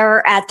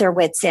 they're at their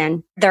wits'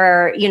 end.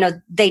 They're,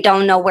 they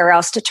don't know where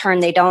else to turn.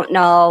 They don't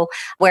know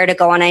where to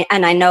go.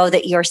 And I know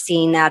that you're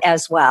seeing that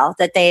as well,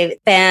 that they've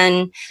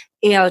been,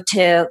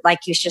 to, like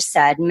you just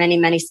said, many,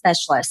 many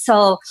specialists.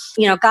 So,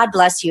 God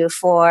bless you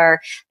for,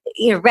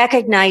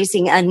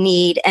 recognizing a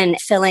need and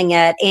filling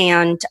it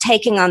and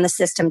taking on the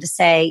system to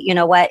say, you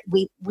know what,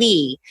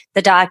 we,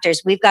 the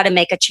doctors, we've got to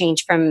make a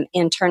change from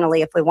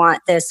internally if we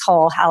want this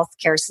whole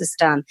healthcare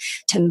system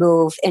to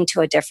move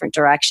into a different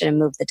direction and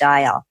move the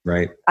dial.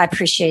 Right. I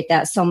appreciate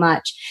that so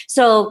much.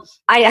 So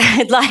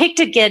I'd like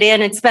to get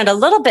in and spend a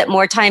little bit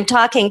more time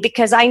talking,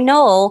 because I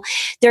know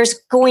there's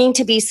going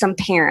to be some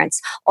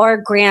parents or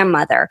a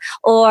grandmother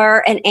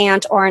or an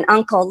aunt or an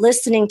uncle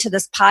listening to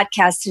this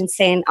podcast and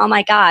saying, oh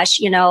my gosh,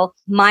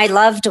 my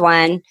loved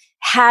one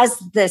has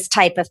this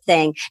type of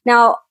thing.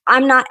 Now,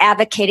 I'm not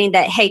advocating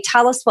that, hey,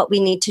 tell us what we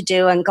need to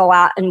do and go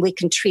out and we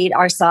can treat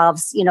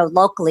ourselves,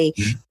 locally.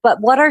 Mm-hmm.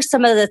 But what are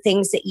some of the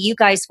things that you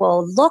guys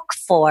will look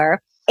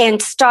for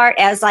and start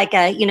as like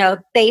a,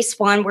 base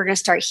one? We're going to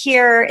start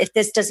here. If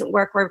this doesn't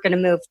work, we're going to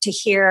move to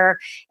here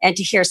and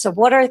to here. So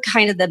what are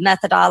kind of the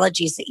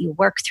methodologies that you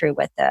work through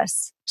with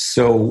this?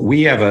 So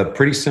we have a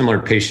pretty similar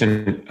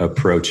patient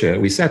approach.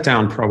 We sat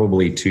down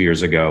probably 2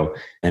 years ago,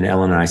 and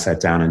Ellen and I sat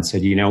down and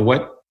said,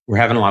 what? We're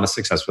having a lot of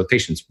success with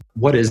patients.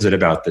 What is it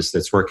about this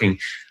that's working?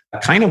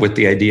 Kind of with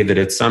the idea that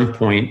at some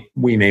point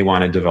we may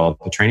want to develop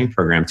a training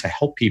program to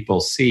help people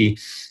see,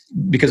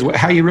 because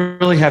how you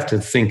really have to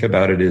think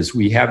about it is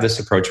we have this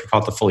approach, we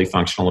call it the fully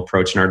functional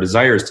approach, and our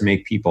desire is to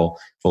make people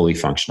fully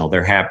functional,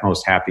 their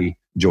most happy,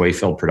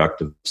 joy-filled,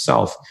 productive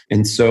self.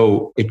 And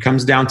so it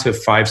comes down to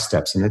 5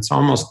 steps, and it's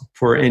almost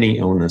for any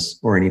illness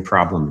or any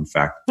problem, in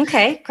fact.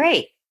 Okay,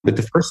 great. But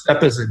the first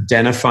step is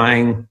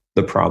identifying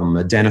the problem,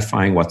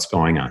 identifying what's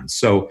going on.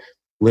 So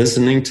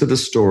listening to the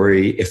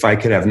story, if I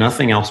could have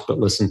nothing else but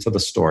listen to the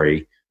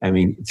story,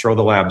 throw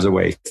the labs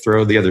away,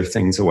 throw the other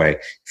things away.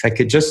 If I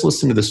could just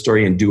listen to the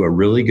story and do a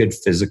really good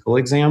physical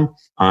exam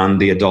on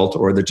the adult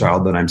or the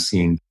child that I'm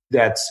seeing,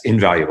 that's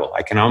invaluable.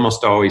 I can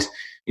almost always,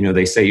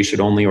 they say you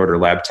should only order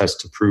lab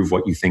tests to prove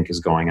what you think is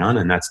going on.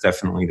 And that's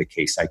definitely the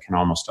case. I can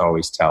almost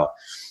always tell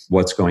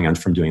what's going on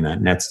from doing that.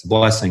 And that's the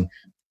blessing.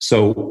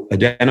 So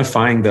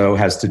identifying, though,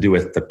 has to do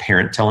with the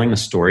parent telling the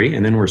story,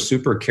 and then we're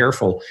super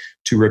careful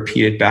to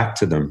repeat it back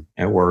to them,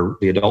 or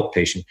the adult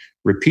patient.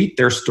 Repeat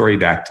their story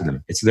back to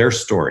them. It's their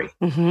story.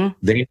 Mm-hmm.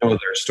 They know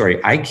their story.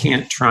 I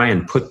can't try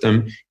and put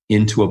them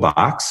into a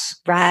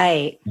box.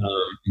 Right.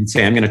 And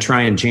say, I'm going to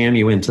try and jam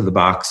you into the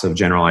box of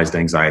generalized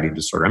anxiety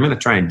disorder. I'm going to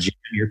try and jam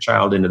your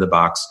child into the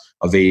box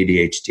of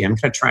ADHD. I'm going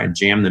to try and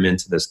jam them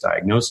into this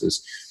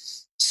diagnosis.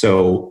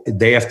 So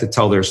they have to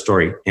tell their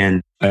story.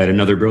 And I had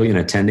another brilliant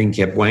attending,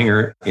 Kip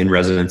Wenger, in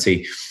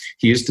residency.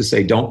 He used to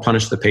say, don't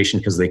punish the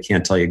patient because they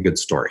can't tell you a good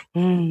story.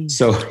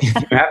 So if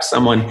you have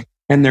someone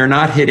and they're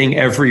not hitting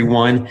every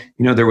one,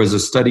 there was a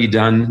study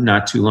done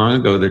not too long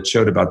ago that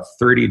showed about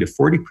 30 to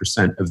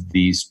 40% of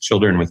these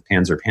children with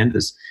PANS or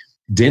PANDAS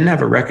didn't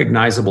have a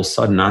recognizable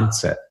sudden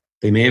onset.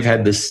 They may have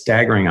had this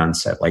staggering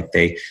onset.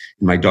 In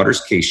my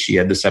daughter's case, she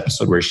had this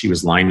episode where she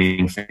was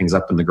lining things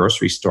up in the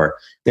grocery store.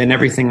 Then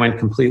everything went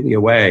completely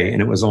away.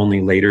 And it was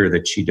only later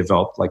that she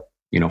developed,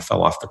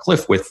 fell off the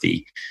cliff with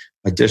the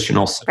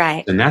additional.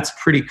 Right. And that's a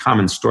pretty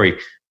common story.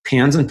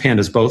 PANS and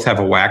PANDAS both have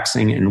a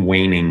waxing and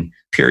waning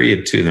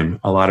period to them.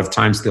 A lot of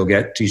times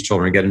these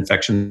children get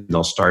infection,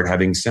 they'll start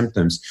having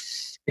symptoms.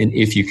 And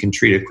if you can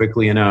treat it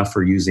quickly enough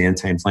or use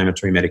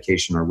anti-inflammatory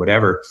medication or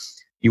whatever,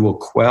 you will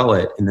quell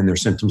it, and then their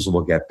symptoms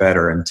will get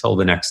better until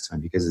the next time,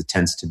 because it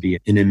tends to be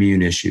an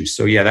immune issue.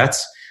 So yeah,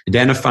 that's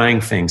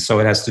identifying things. So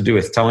it has to do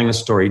with telling the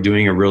story,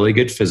 doing a really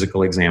good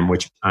physical exam,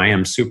 which I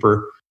am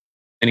super.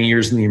 Many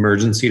years in the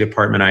emergency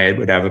department, I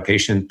would have a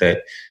patient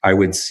that I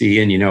would see,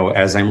 and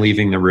as I'm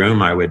leaving the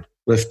room, I would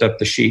lift up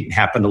the sheet and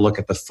happen to look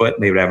at the foot,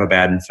 and they would have a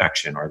bad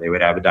infection, or they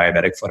would have a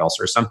diabetic foot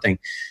ulcer or something.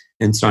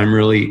 And so I'm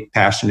really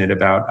passionate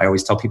about, I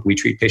always tell people we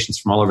treat patients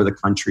from all over the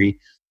country,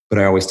 but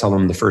I always tell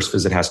them the first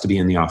visit has to be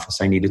in the office.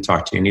 I need to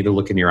talk to you. I need to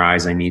look in your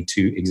eyes. I need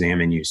to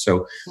examine you.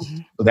 So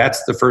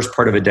that's the first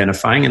part of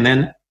identifying. And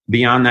then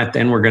beyond that,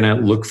 then we're going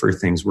to look for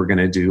things. We're going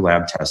to do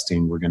lab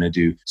testing. We're going to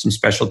do some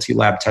specialty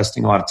lab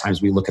testing. A lot of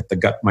times we look at the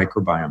gut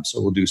microbiome.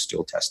 So we'll do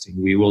stool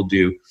testing. We will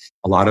do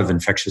a lot of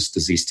infectious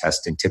disease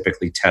testing,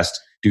 typically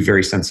do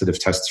very sensitive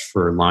tests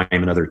for Lyme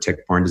and other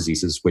tick-borne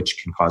diseases,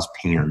 which can cause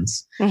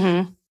PANS.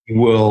 We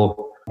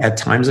will, at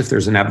times, if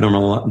there's an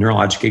abnormal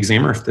neurologic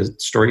exam, or if the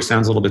story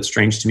sounds a little bit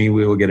strange to me,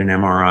 we will get an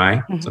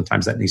MRI.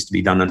 Sometimes that needs to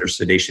be done under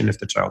sedation if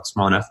the child's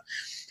small enough.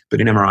 But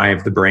an MRI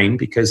of the brain,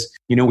 because,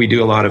 we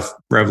do a lot of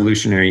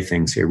revolutionary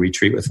things here. We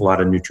treat with a lot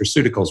of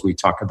nutraceuticals. We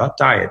talk about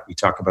diet. We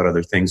talk about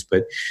other things.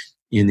 But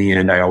in the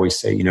end, I always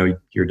say,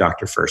 your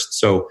doctor first.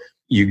 So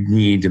you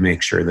need to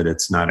make sure that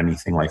it's not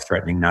anything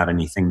life-threatening, not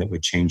anything that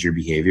would change your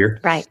behavior.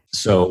 Right.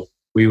 So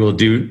we will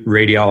do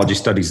radiology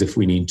studies if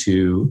we need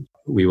to.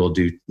 We will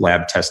do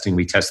lab testing.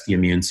 We test the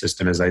immune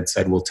system. As I'd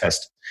said, we'll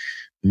test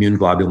immune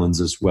globulins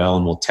as well.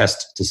 And we'll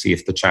test to see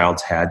if the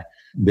child's had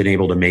been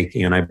able to make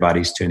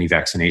antibodies to any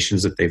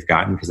vaccinations that they've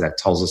gotten, because that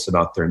tells us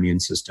about their immune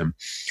system.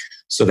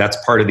 So that's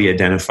part of the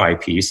identify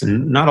piece.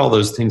 And not all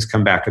those things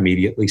come back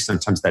immediately.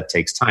 Sometimes that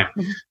takes time.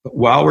 But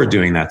while we're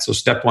doing that, so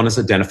step 1 is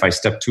identify.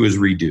 Step 2 is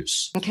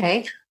reduce.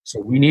 Okay. So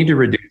we need to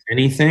reduce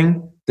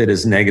anything that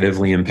is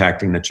negatively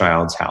impacting the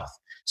child's health.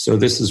 So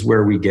this is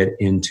where we get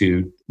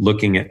into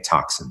looking at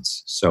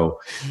toxins. So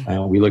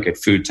we look at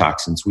food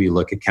toxins. We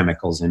look at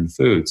chemicals in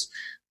foods.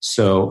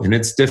 So, and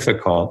it's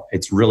difficult.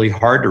 It's really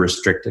hard to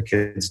restrict a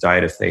kid's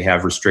diet if they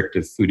have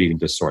restrictive food eating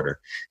disorder.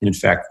 And in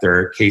fact, there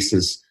are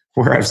cases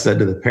where I've said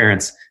to the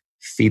parents,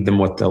 feed them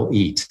what they'll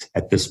eat.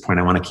 At this point,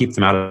 I want to keep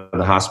them out of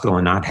the hospital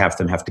and not have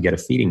them have to get a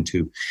feeding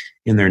tube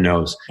in their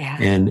nose. Yeah.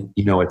 And,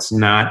 it's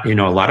not,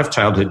 a lot of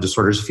childhood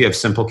disorders, if you have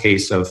simple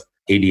case of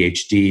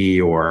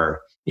ADHD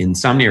or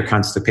insomnia or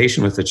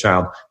constipation with the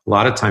child, a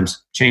lot of times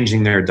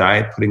changing their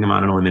diet, putting them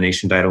on an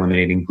elimination diet,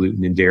 eliminating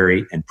gluten and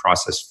dairy and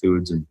processed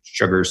foods and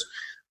sugars,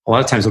 a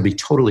lot of times will be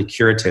totally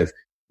curative.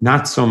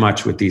 Not so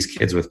much with these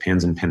kids with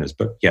PANS and PANDAS,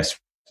 but yes,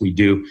 we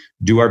do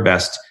our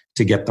best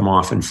to get them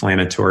off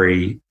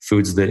inflammatory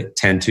foods that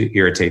tend to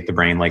irritate the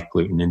brain, like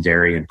gluten and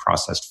dairy and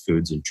processed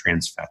foods and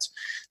trans fats,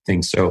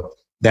 things. So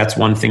that's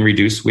one thing,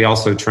 reduce. We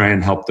also try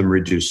and help them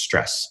reduce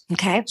stress.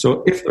 Okay.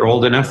 So if they're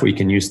old enough, we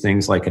can use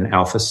things like an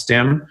alpha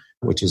stim,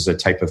 which is a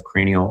type of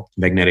cranial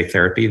magnetic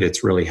therapy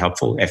that's really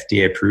helpful,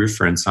 FDA approved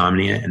for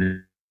insomnia.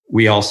 And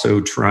we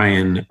also try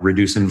and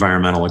reduce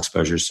environmental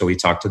exposures. So we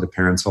talk to the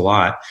parents a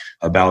lot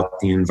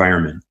about the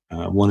environment.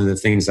 One of the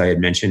things I had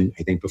mentioned,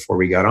 I think before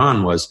we got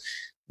on, was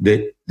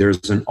that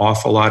there's an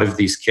awful lot of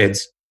these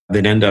kids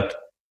that end up,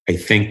 I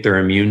think their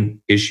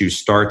immune issue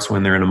starts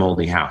when they're in a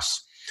moldy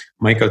house.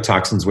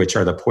 Mycotoxins, which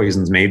are the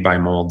poisons made by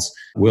molds,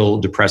 will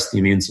depress the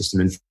immune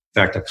system. In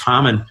fact, a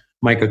common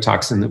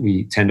mycotoxin that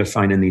we tend to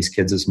find in these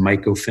kids is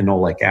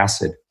mycophenolic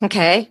acid.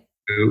 Okay.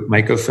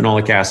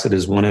 Mycophenolic acid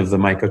is one of the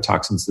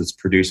mycotoxins that's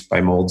produced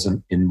by molds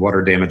in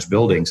water-damaged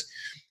buildings.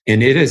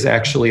 And it is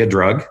actually a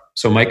drug.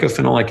 So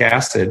mycophenolic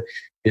acid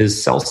is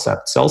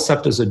Cellcept.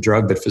 Cellcept is a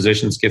drug that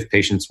physicians give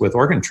patients with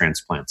organ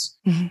transplants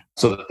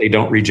so that they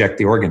don't reject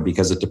the organ,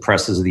 because it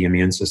depresses the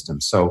immune system.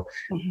 So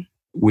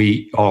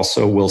we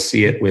also will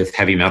see it with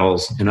heavy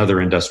metals and other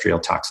industrial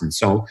toxins.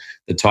 So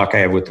the talk I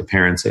have with the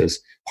parents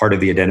is part of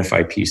the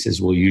identify piece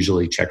is we'll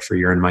usually check for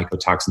urine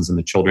mycotoxins in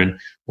the children.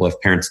 We'll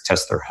have parents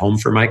test their home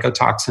for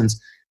mycotoxins.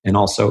 And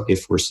also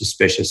if we're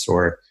suspicious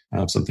or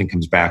if something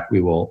comes back,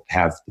 we will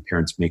have the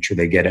parents make sure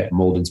they get a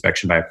mold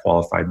inspection by a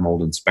qualified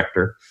mold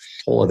inspector.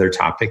 Whole other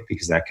topic,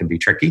 because that can be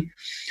tricky.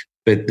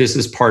 But this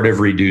is part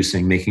of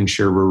reducing, making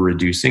sure we're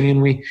reducing.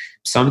 And we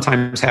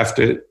sometimes have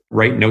to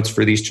write notes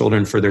for these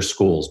children for their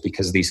schools,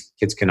 because these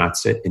kids cannot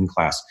sit in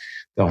class.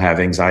 They'll have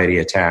anxiety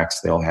attacks.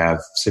 They'll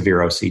have severe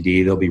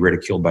OCD. They'll be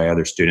ridiculed by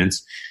other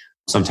students.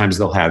 Sometimes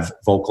they'll have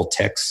vocal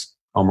tics,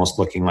 almost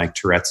looking like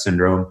Tourette's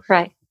syndrome.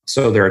 Right.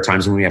 So there are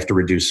times when we have to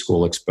reduce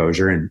school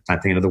exposure, and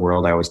not the end of the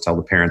world. I always tell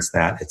the parents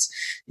that it's,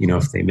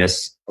 if they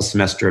miss a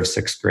semester of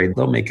 6th grade,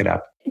 they'll make it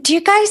up. Do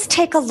you guys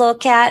take a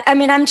look at,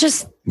 I'm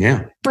just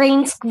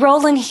brains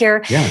rolling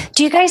here. Yeah.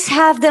 Do you guys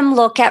have them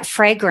look at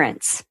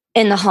fragrance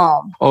in the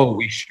home? Oh,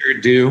 we sure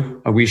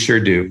do. We sure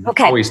do.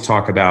 Okay. We always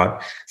talk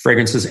about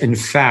fragrances. In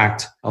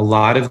fact, a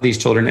lot of these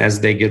children,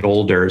 as they get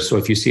older, so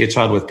if you see a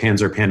child with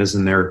PANS or PANDAS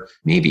and they're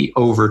maybe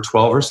over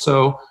 12 or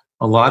so,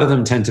 a lot of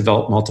them tend to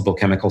develop multiple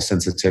chemical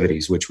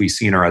sensitivities, which we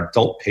see in our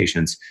adult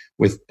patients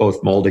with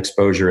both mold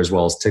exposure as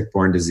well as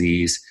tick-borne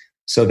disease.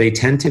 So they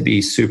tend to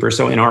be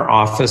so in our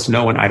office,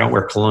 I don't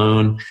wear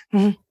cologne.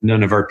 Mm-hmm.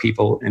 None of our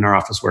people in our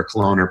office wear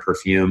cologne or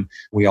perfume.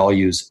 We all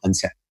use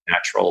unscented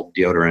natural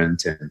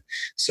deodorant and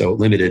so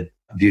limited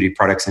beauty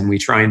products. And we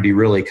try and be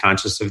really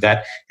conscious of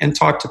that and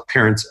talk to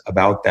parents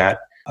about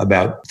that,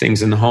 about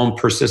things in the home,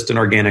 persistent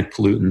organic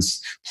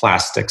pollutants,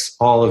 plastics,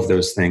 all of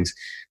those things.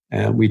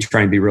 We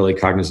try and be really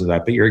cognizant of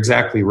that. But you're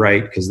exactly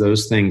right, because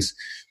those things,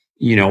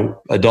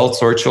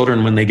 adults or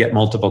children, when they get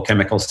multiple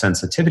chemical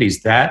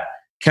sensitivities, that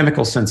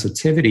chemical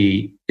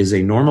sensitivity is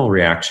a normal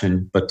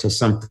reaction, but to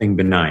something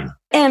benign.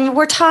 And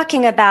we're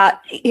talking about,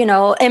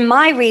 in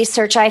my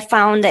research, I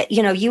found that,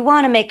 you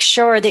want to make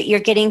sure that you're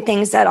getting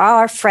things that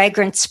are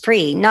fragrance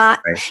free,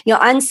 not, right.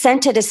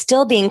 Unscented is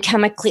still being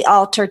chemically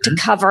altered to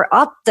cover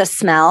up the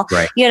smell,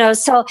 right.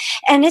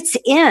 And it's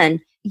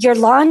in your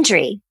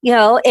laundry,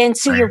 and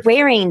so right. You're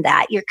wearing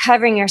that, you're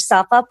covering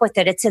yourself up with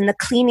it. It's in the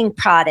cleaning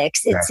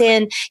products, it's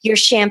in your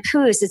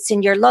shampoos, it's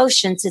in your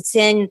lotions, it's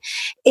in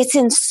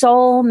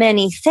so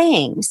many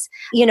things,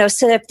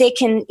 so that they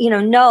can,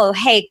 know,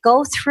 hey,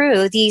 go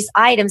through these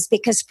items,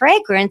 because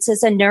fragrance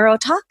is a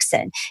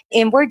neurotoxin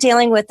and we're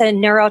dealing with a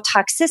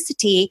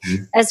neurotoxicity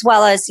as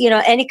well as,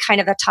 any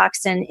kind of a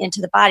toxin into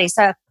the body.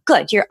 So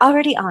good, you're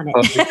already on it.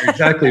 Well, you're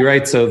exactly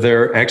right. So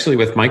they're actually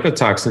with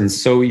mycotoxins.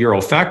 So your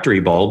olfactory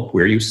bulb,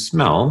 where you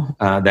smell,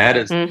 that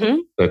is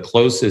the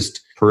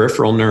closest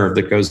peripheral nerve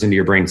that goes into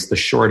your brain. It's the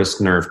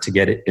shortest nerve to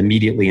get it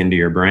immediately into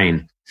your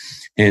brain.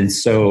 And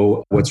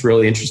so what's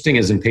really interesting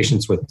is in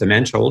patients with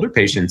dementia, older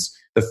patients,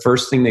 the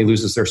first thing they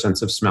lose is their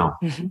sense of smell.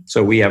 Mm-hmm.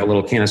 So we have a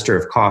little canister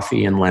of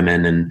coffee and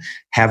lemon and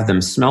have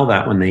them smell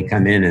that when they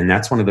come in. And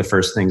that's one of the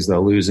first things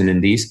they'll lose. And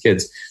in these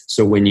kids,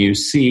 so when you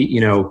see,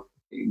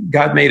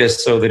 God made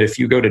us so that if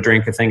you go to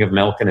drink a thing of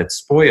milk and it's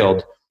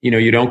spoiled,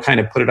 you don't kind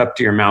of put it up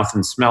to your mouth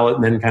and smell it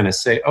and then kind of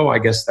say, oh, I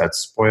guess that's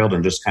spoiled,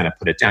 and just kind of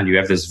put it down. You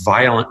have this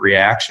violent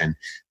reaction,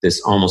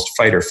 this almost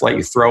fight or flight.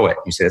 You throw it.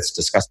 You say, that's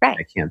disgusting. Right.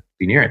 I can't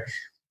be near it.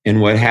 And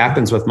what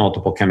happens with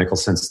multiple chemical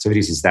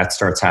sensitivities is that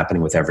starts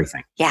happening with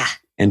everything. Yeah.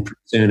 And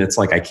soon it's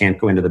like, I can't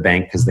go into the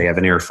bank because they have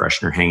an air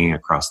freshener hanging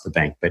across the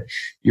bank. But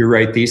you're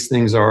right. These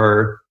things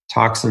are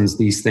toxins.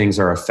 These things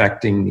are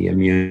affecting the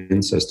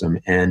immune system.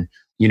 And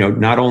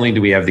not only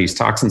do we have these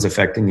toxins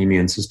affecting the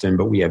immune system,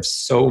 but we have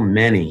so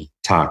many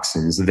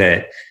toxins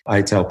that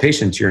I tell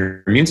patients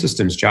your immune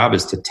system's job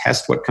is to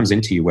test what comes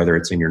into you, whether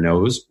it's in your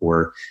nose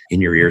or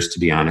in your ears, to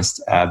be honest,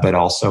 but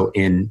also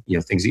in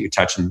things that you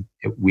touch. And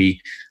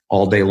we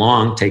all day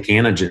long take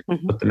antigens,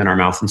 put them in our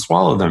mouth and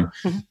swallow them.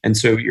 Mm-hmm. And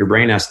so your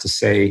brain has to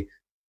say,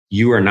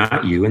 you are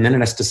not you. And then it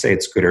has to say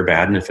it's good or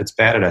bad. And if it's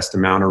bad, it has to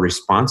mount a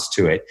response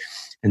to it.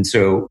 And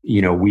so,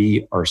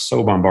 we are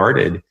so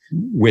bombarded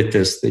with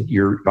this that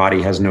your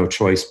body has no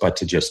choice but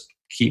to just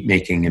keep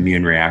making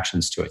immune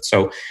reactions to it.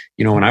 So,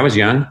 when I was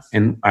young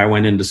and I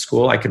went into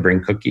school, I could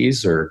bring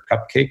cookies or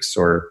cupcakes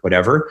or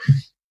whatever.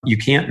 You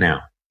can't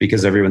now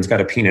because everyone's got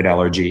a peanut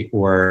allergy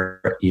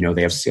or,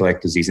 they have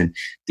celiac disease. And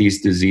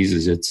these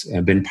diseases, it's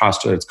been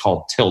postulated, it's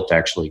called TILT,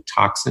 actually,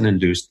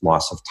 toxin-induced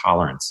loss of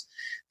tolerance.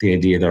 The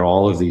idea that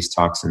all of these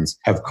toxins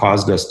have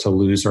caused us to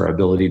lose our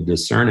ability to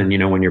discern.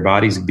 And, when your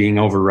body's being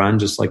overrun,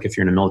 just like if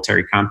you're in a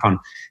military compound,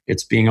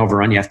 it's being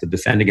overrun, you have to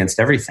defend against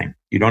everything.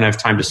 You don't have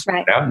time to sort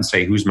it out and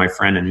say, who's my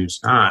friend and who's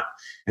not.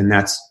 And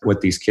that's what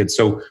these kids,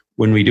 so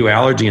when we do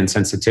allergy and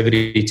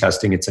sensitivity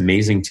testing, it's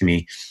amazing to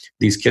me.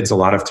 These kids a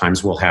lot of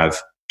times will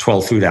have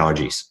 12 food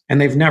allergies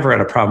and they've never had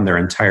a problem their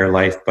entire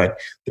life, but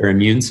their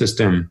immune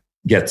system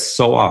gets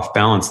so off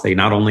balance. They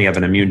not only have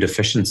an immune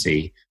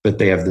deficiency, but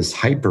they have this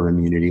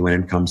hyperimmunity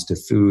when it comes to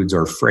foods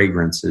or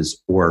fragrances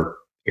or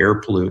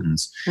air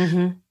pollutants,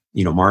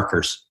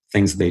 markers,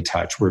 things they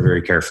touch. We're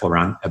very careful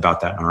about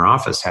that in our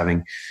office,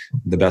 having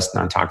the best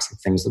non-toxic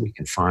things that we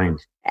can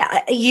find.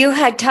 You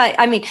had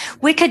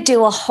we could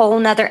do a whole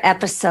nother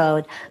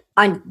episode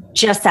on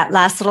just that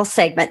last little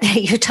segment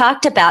that you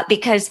talked about,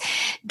 because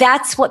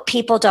that's what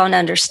people don't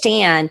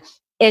understand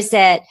is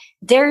that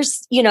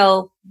there's,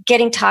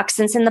 getting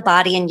toxins in the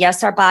body. And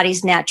yes, our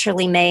body's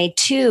naturally made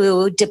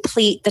to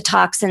deplete the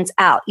toxins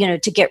out,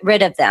 to get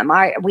rid of them.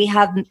 We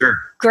have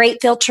great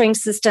filtering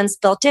systems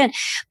built in,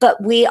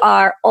 but we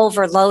are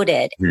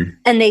overloaded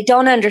and they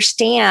don't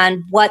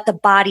understand what the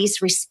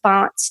body's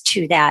response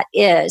to that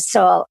is.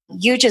 So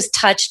you just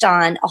touched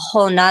on a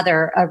whole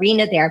nother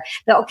arena there.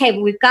 But okay,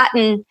 we've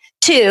gotten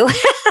 2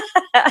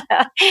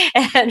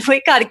 and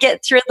we got to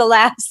get through the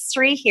last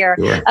 3 here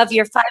of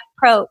your 5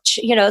 approach,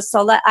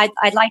 so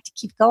I'd like to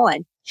keep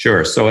going.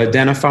 Sure. So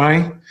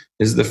identify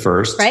is the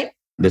first. Right.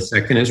 The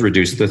second is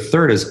reduce. The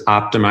third is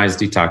optimize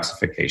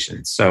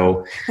detoxification.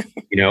 So,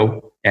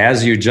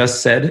 as you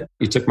just said,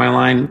 you took my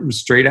line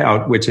straight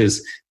out, which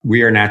is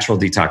we are natural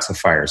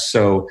detoxifiers.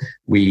 So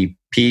we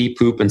pee,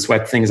 poop, and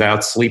sweat things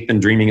out. Sleep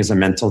and dreaming is a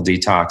mental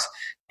detox.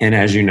 And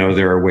as you know,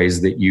 there are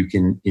ways that you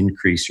can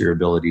increase your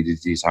ability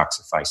to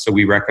detoxify. So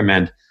we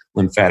recommend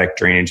lymphatic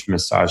drainage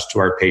massage to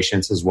our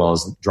patients, as well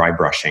as dry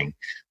brushing.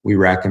 We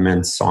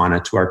recommend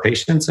sauna to our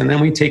patients. And then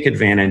we take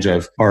advantage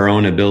of our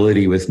own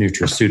ability with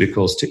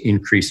nutraceuticals to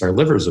increase our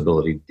liver's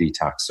ability to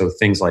detox. So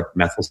things like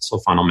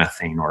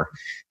methylsulfonylmethane or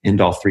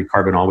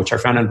indole-3-carbinol, which are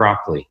found in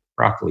broccoli.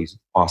 Broccoli is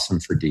awesome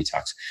for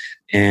detox.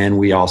 And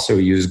we also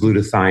use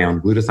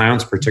glutathione. Glutathione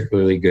is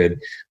particularly good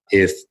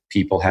if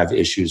people have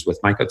issues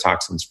with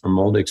mycotoxins from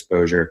mold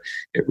exposure.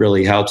 It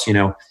really helps.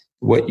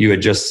 What you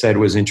had just said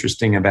was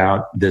interesting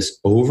about this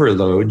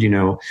overload,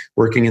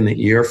 working in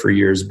the ER for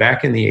years.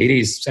 Back in the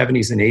 80s,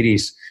 70s, and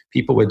 80s,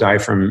 people would die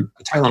from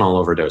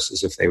Tylenol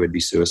overdoses if they would be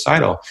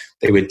suicidal.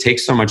 They would take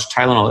so much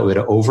Tylenol, it would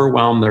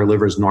overwhelm their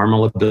liver's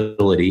normal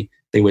ability.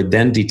 They would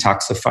then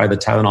detoxify the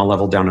Tylenol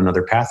level down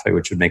another pathway,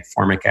 which would make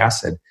formic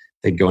acid.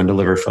 They'd go into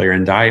liver failure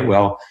and die.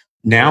 Well,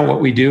 now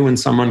what we do when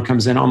someone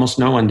comes in, almost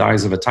no one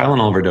dies of a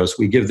Tylenol overdose.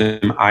 We give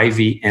them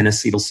IV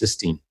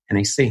N-acetylcysteine,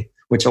 NAC,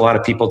 which a lot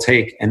of people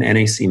take, and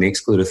NAC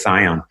makes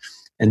glutathione.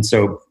 And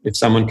so if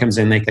someone comes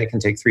in, they can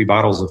take 3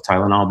 bottles of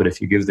Tylenol, but if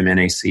you give them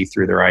NAC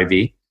through their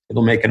IV,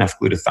 it'll make enough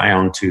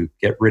glutathione to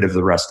get rid of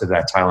the rest of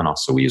that Tylenol.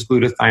 So we use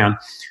glutathione.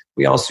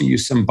 We also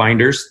use some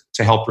binders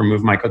to help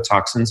remove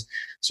mycotoxins.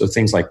 So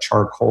things like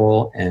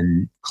charcoal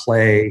and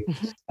clay,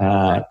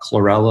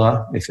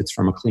 chlorella, if it's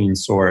from a clean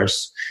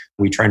source.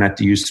 We try not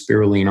to use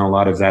spirulina. A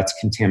lot of that's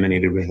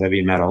contaminated with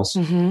heavy metals.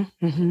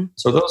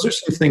 So those are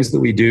some things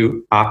that we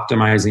do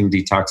optimizing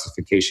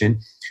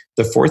detoxification.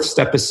 The fourth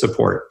step is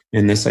support.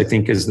 And this, I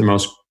think, is the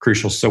most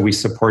crucial. So we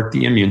support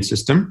the immune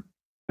system.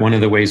 One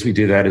of the ways we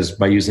do that is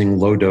by using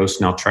low-dose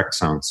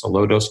naltrexone. So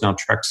low-dose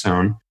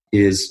naltrexone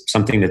is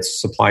something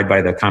that's supplied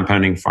by the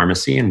compounding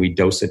pharmacy, and we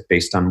dose it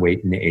based on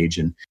weight and age.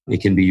 And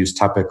it can be used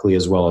topically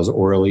as well as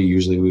orally.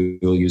 Usually we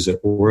will use it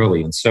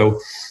orally. And so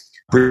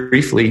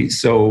briefly,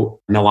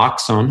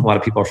 naloxone, a lot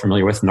of people are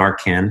familiar with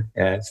Narcan.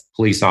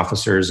 Police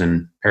officers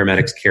and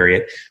paramedics carry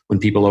it. When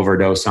people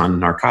overdose on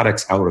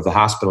narcotics out of the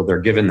hospital, they're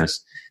given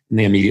this, and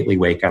they immediately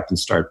wake up and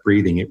start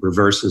breathing. It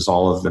reverses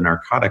all of the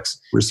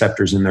narcotics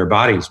receptors in their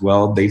bodies.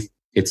 Well,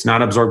 it's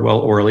not absorbed well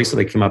orally, so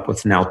they come up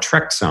with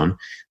naltrexone.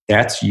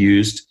 That's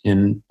used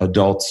in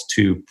adults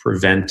to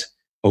prevent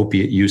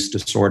opiate use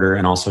disorder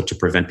and also to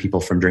prevent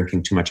people from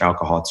drinking too much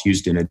alcohol. It's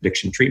used in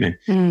addiction treatment.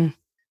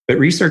 But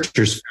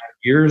researchers found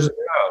years ago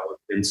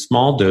in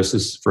small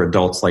doses for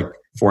adults, like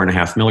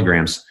 4.5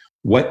 milligrams,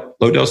 what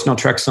low-dose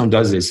naltrexone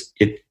does is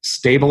it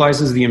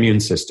stabilizes the immune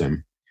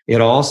system.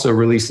 It also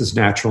releases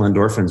natural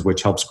endorphins,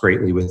 which helps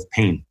greatly with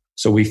pain.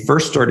 So we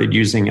first started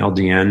using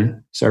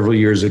LDN several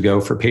years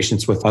ago for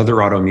patients with other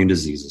autoimmune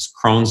diseases,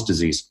 Crohn's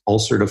disease,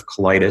 ulcerative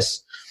colitis,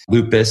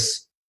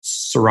 lupus,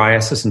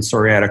 psoriasis, and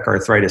psoriatic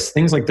arthritis,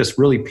 things like this,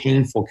 really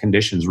painful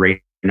conditions,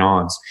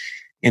 Raynaud's.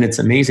 And it's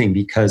amazing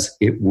because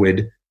it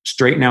would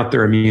straighten out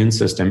their immune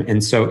system.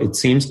 And so it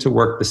seems to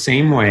work the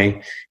same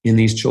way in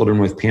these children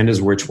with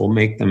PANDAS, which will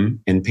make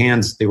them, in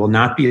PANS, they will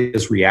not be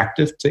as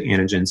reactive to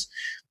antigens,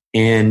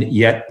 and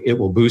yet it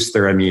will boost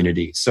their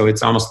immunity. So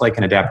it's almost like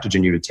an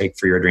adaptogen you would take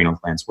for your adrenal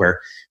glands,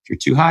 where if you're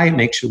too high, it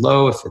makes you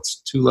low. If it's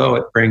too low,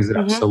 it brings it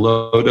up. So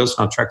low-dose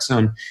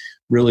naltrexone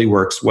really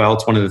works well.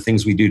 It's one of the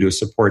things we do to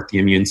support the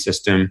immune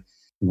system.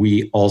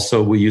 We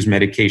use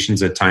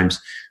medications at times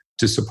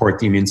to support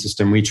the immune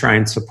system. We try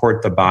and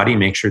support the body,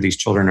 make sure these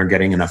children are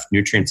getting enough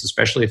nutrients,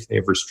 especially if they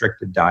have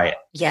restricted diet.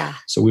 Yeah.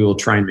 So we will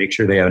try and make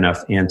sure they have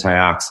enough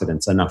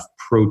antioxidants, enough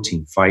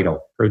protein, vital.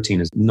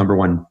 Protein is number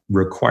one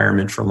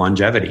requirement for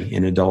longevity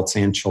in adults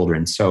and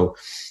children. So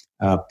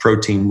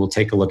protein, we'll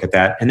take a look at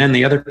that. And then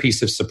the other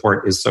piece of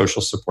support is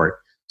social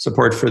support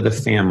for the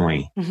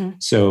family.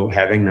 So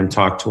having them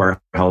talk to our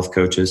health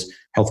coaches.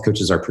 Health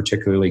coaches are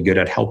particularly good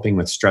at helping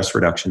with stress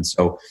reduction.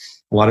 So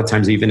a lot of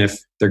times, even if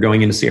they're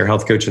going in to see our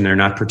health coach and they're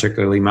not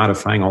particularly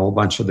modifying a whole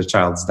bunch of the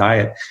child's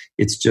diet,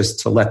 it's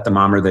just to let the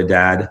mom or the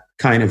dad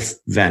kind of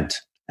vent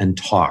and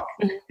talk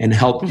and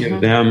help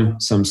give them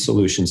some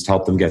solutions to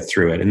help them get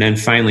through it. And then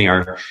finally,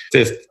 our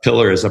fifth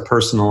pillar is a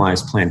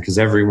personalized plan, because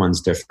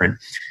everyone's different.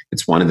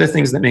 It's one of the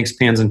things that makes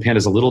PANS and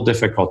PANDAS a little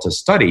difficult to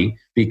study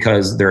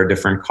because there are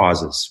different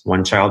causes.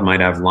 One child might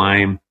have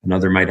Lyme,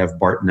 another might have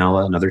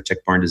Bartonella, another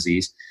tick-borne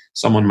disease.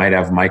 Someone might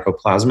have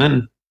mycoplasma.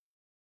 And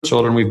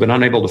children, we've been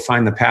unable to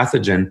find the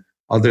pathogen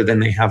other than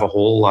they have a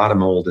whole lot of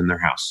mold in their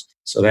house.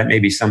 So that may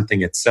be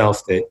something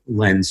itself that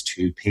lends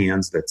to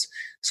PANS. That's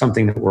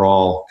something that we're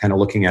all kind of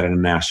looking at a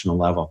national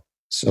level.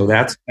 So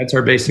that's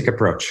our basic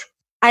approach.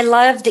 I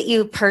love that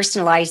you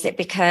personalize it,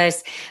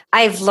 because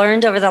I've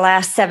learned over the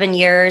last 7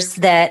 years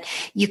that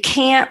you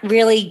can't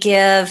really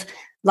give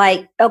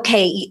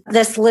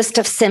this list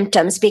of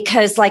symptoms,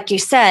 because like you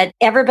said,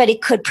 everybody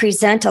could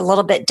present a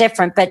little bit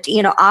different, but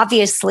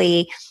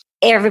obviously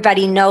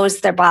everybody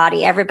knows their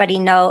body. A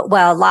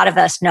lot of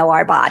us know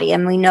our body,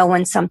 and we know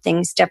when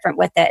something's different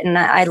with it. And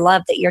I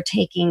love that you're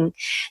taking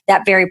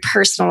that very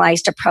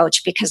personalized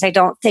approach, because I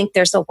don't think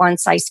there's a one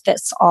size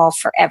fits all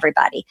for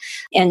everybody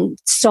and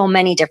so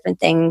many different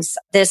things.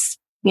 This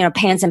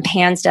pans and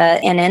panda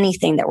in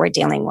anything that we're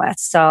dealing with.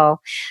 So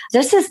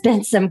this has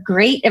been some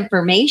great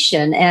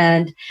information.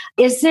 And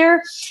is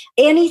there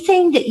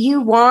anything that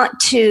you want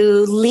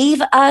to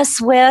leave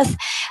us with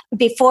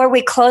before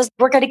we close?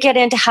 We're going to get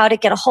into how to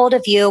get a hold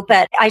of you,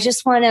 but I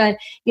just want to,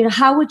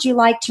 how would you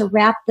like to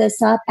wrap this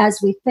up as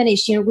we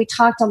finish? We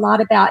talked a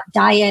lot about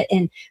diet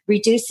and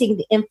reducing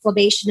the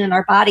inflammation in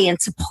our body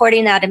and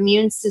supporting that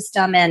immune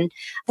system. And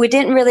we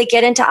didn't really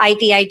get into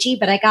IVIG,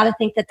 but I got to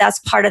think that that's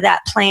part of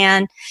that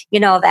plan,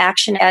 of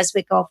action as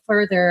we go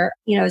further.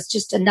 It's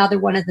just another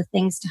one of the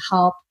things to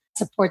help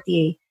support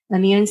the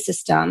immune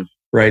system.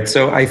 Right.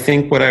 So I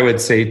think what I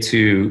would say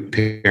to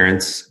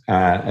parents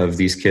of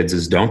these kids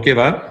is don't give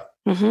up.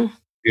 Mm-hmm.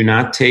 Do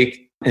not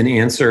take an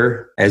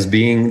answer as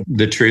being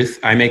the truth.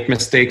 I make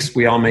mistakes.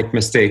 We all make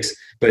mistakes.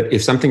 But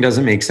if something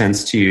doesn't make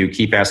sense to you,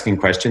 keep asking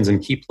questions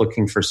and keep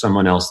looking for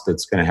someone else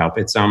that's going to help.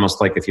 It's almost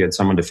like if you had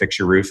someone to fix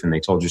your roof and they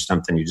told you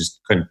something you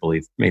just couldn't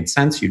believe made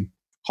sense, you'd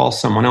call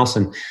someone else.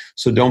 And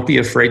so don't be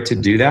afraid to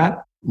do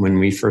that. When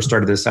we first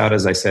started this out,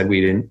 as I said,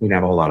 we didn't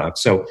have a whole lot of.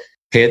 So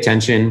pay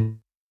attention,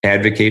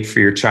 advocate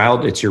for your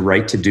child. It's your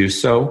right to do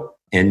so.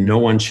 And no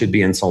one should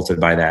be insulted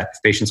by that.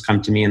 If patients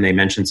come to me and they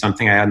mention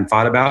something I hadn't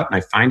thought about and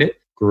I find it,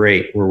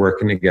 great. We're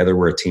working together.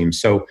 We're a team.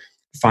 So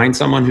find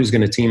someone who's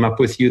going to team up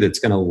with you, that's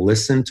going to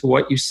listen to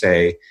what you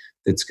say,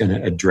 that's going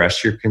to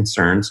address your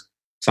concerns.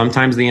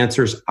 Sometimes the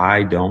answer is,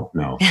 I don't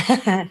know.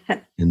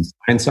 And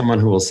find someone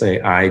who will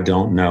say, I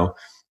don't know.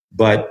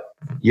 But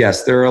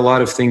yes, there are a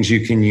lot of things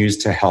you can use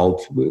to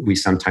help. We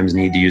sometimes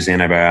need to use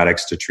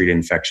antibiotics to treat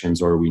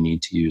infections, or we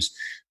need to use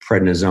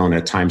prednisone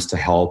at times to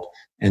help.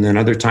 And then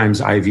other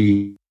times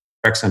IV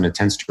Rexona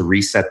tends to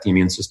reset the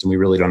immune system. We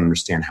really don't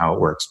understand how it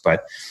works.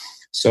 But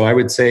so I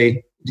would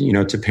say,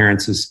 to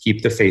parents is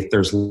keep the faith.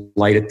 There's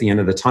light at the end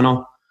of the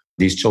tunnel.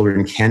 These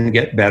children can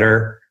get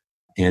better,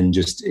 and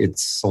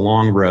it's a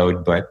long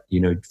road, but,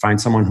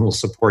 find someone who will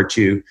support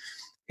you.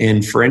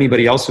 And for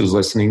anybody else who's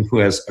listening who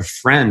has a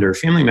friend or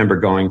family member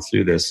going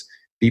through this,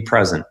 be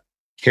present,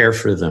 care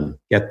for them,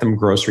 get them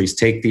groceries,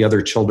 take the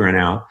other children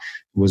out.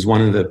 It was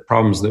one of the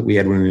problems that we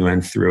had when we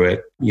went through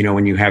it.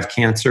 When you have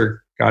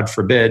cancer, God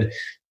forbid,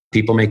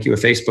 people make you a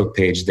Facebook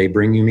page, they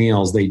bring you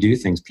meals, they do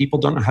things. People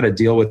don't know how to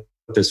deal with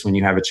this when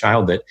you have a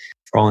child that,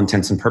 for all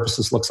intents and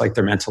purposes, looks like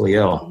they're mentally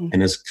ill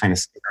and is kind of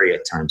scary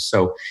at times.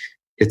 So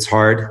it's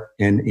hard.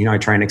 And, I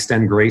try and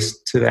extend grace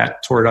to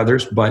that toward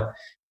others, but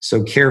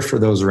so care for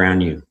those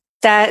around you.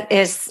 That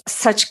is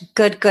such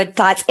good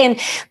thoughts. And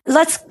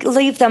let's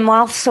leave them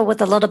also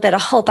with a little bit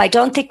of hope. I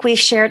don't think we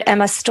shared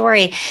Emma's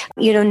story.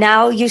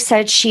 Now you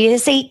said she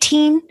is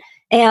 18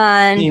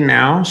 and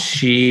now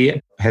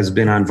she has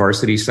been on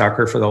varsity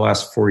soccer for the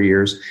last 4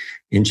 years.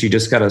 And she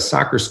just got a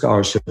soccer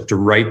scholarship to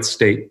Wright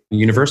State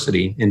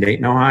University in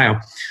Dayton, Ohio.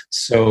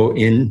 So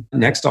in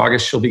next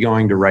August, she'll be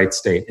going to Wright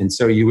State. And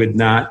so you would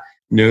not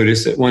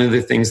notice it. One of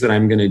the things that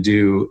I'm going to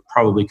do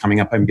probably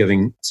coming up, I'm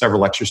giving several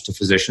lectures to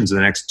physicians in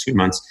the next 2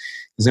 months,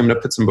 is I'm going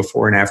to put some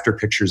before and after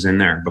pictures in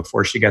there,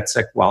 before she got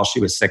sick, while she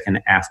was sick,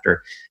 and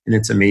after. And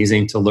it's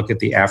amazing to look at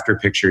the after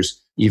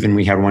pictures. Even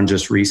we had one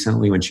just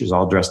recently when she was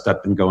all dressed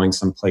up and going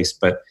someplace,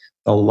 but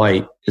the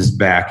light is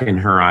back in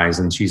her eyes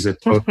and she's a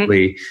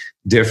totally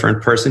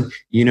different person.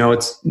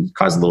 It's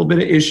caused a little bit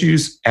of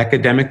issues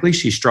academically.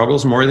 She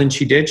struggles more than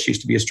she did. She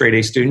used to be a straight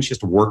A student. She has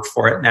to work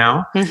for it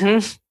now.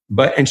 Mm-hmm.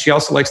 And she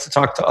also likes to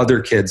talk to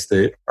other kids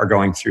that are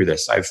going through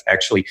this. I've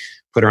actually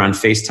put her on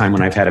FaceTime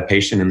when I've had a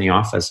patient in the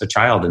office, a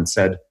child, and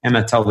said,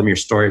 Emma, tell them your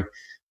story.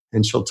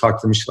 And she'll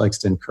talk to them. She likes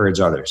to encourage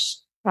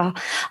others.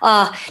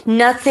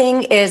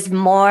 Nothing is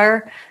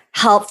more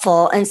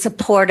helpful and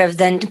supportive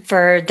than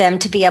for them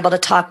to be able to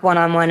talk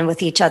one-on-one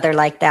with each other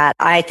like that.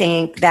 I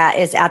think that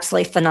is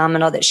absolutely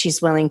phenomenal that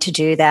she's willing to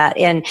do that.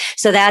 And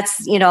so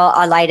that's,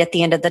 a light at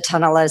the end of the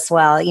tunnel as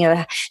well.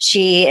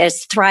 She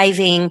is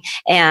thriving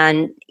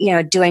and,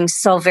 doing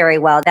so very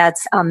well.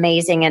 That's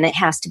amazing. And it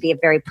has to be a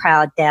very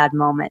proud dad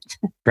moment.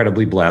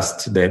 Incredibly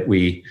blessed that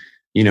we,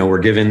 were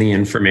given the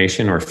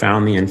information or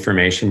found the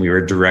information. We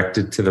were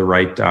directed to the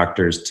right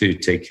doctors to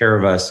take care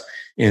of us.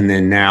 And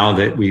then now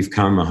that we've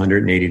come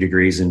 180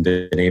 degrees and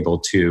been able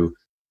to,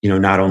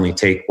 not only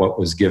take what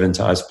was given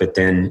to us, but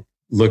then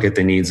look at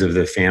the needs of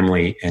the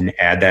family and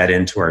add that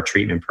into our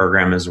treatment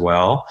program as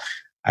well.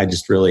 I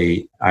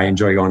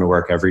enjoy going to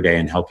work every day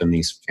and helping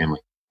these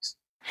families.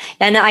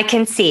 And I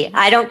can see,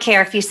 I don't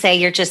care if you say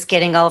you're just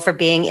getting over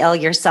being ill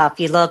yourself.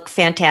 You look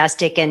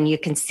fantastic and you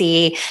can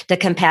see the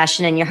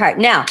compassion in your heart.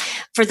 Now,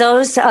 for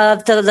those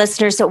of the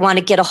listeners that want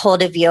to get a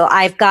hold of you,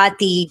 I've got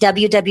the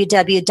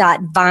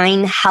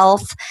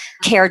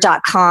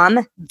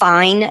www.vinehealthcare.com.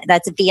 Vine,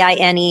 that's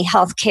VINE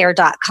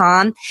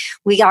healthcare.com.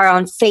 We are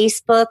on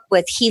Facebook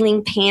with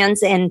Healing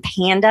Pans and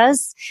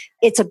Pandas.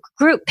 It's a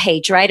group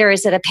page, right? Or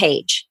is it a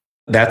page?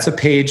 That's a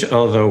page,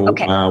 although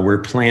okay.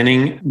 We're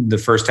planning the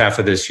first half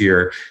of this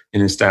year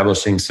in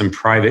establishing some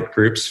private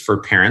groups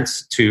for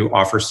parents to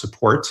offer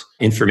support,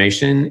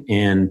 information,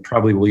 and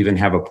probably we'll even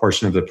have a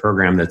portion of the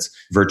program that's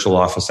virtual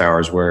office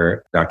hours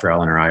where Dr.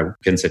 Allen or I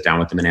can sit down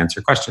with them and answer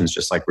questions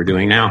just like we're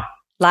doing now.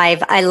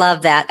 Live. I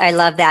love that. I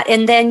love that.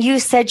 And then you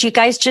said you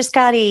guys just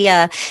got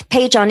a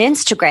page on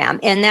Instagram,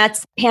 and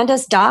that's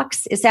Pandas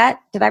Docs. Is that,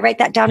 did I write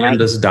that down right?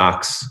 Pandas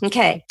Docs.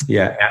 Okay.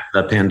 Yeah, at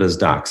the Pandas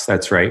Docs.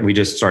 That's right. We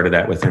just started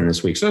that within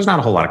this week. So there's not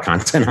a whole lot of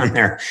content on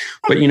there.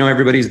 But,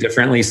 everybody's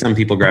differently. Some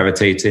people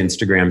gravitate to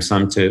Instagram,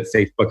 some to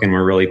Facebook, and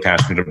we're really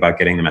passionate about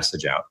getting the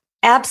message out.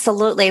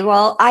 Absolutely.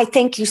 Well, I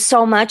thank you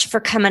so much for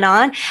coming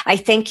on. I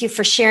thank you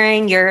for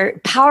sharing your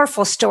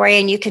powerful story,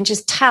 and you can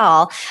just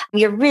tell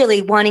you're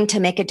really wanting to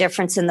make a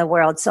difference in the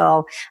world.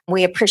 So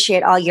we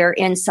appreciate all your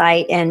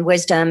insight and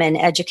wisdom and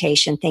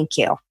education. Thank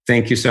you.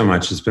 Thank you so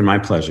much. It's been my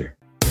pleasure.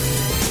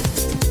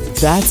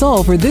 That's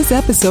all for this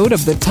episode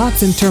of The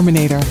Toxin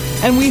Terminator,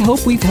 and we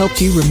hope we've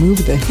helped you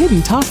remove the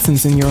hidden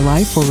toxins in your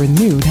life for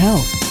renewed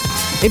health.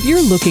 If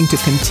you're looking to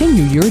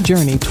continue your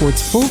journey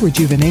towards full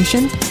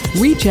rejuvenation,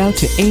 reach out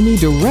to Amy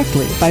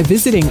directly by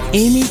visiting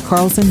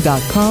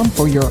amycarlson.com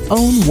for your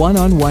own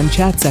one-on-one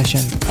chat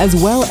session, as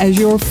well as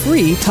your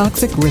free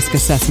toxic risk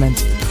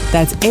assessment.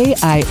 That's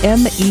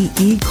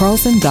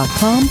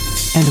AIMEEcarlson.com.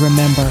 And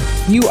remember,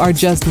 you are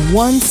just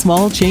one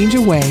small change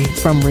away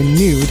from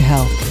renewed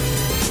health.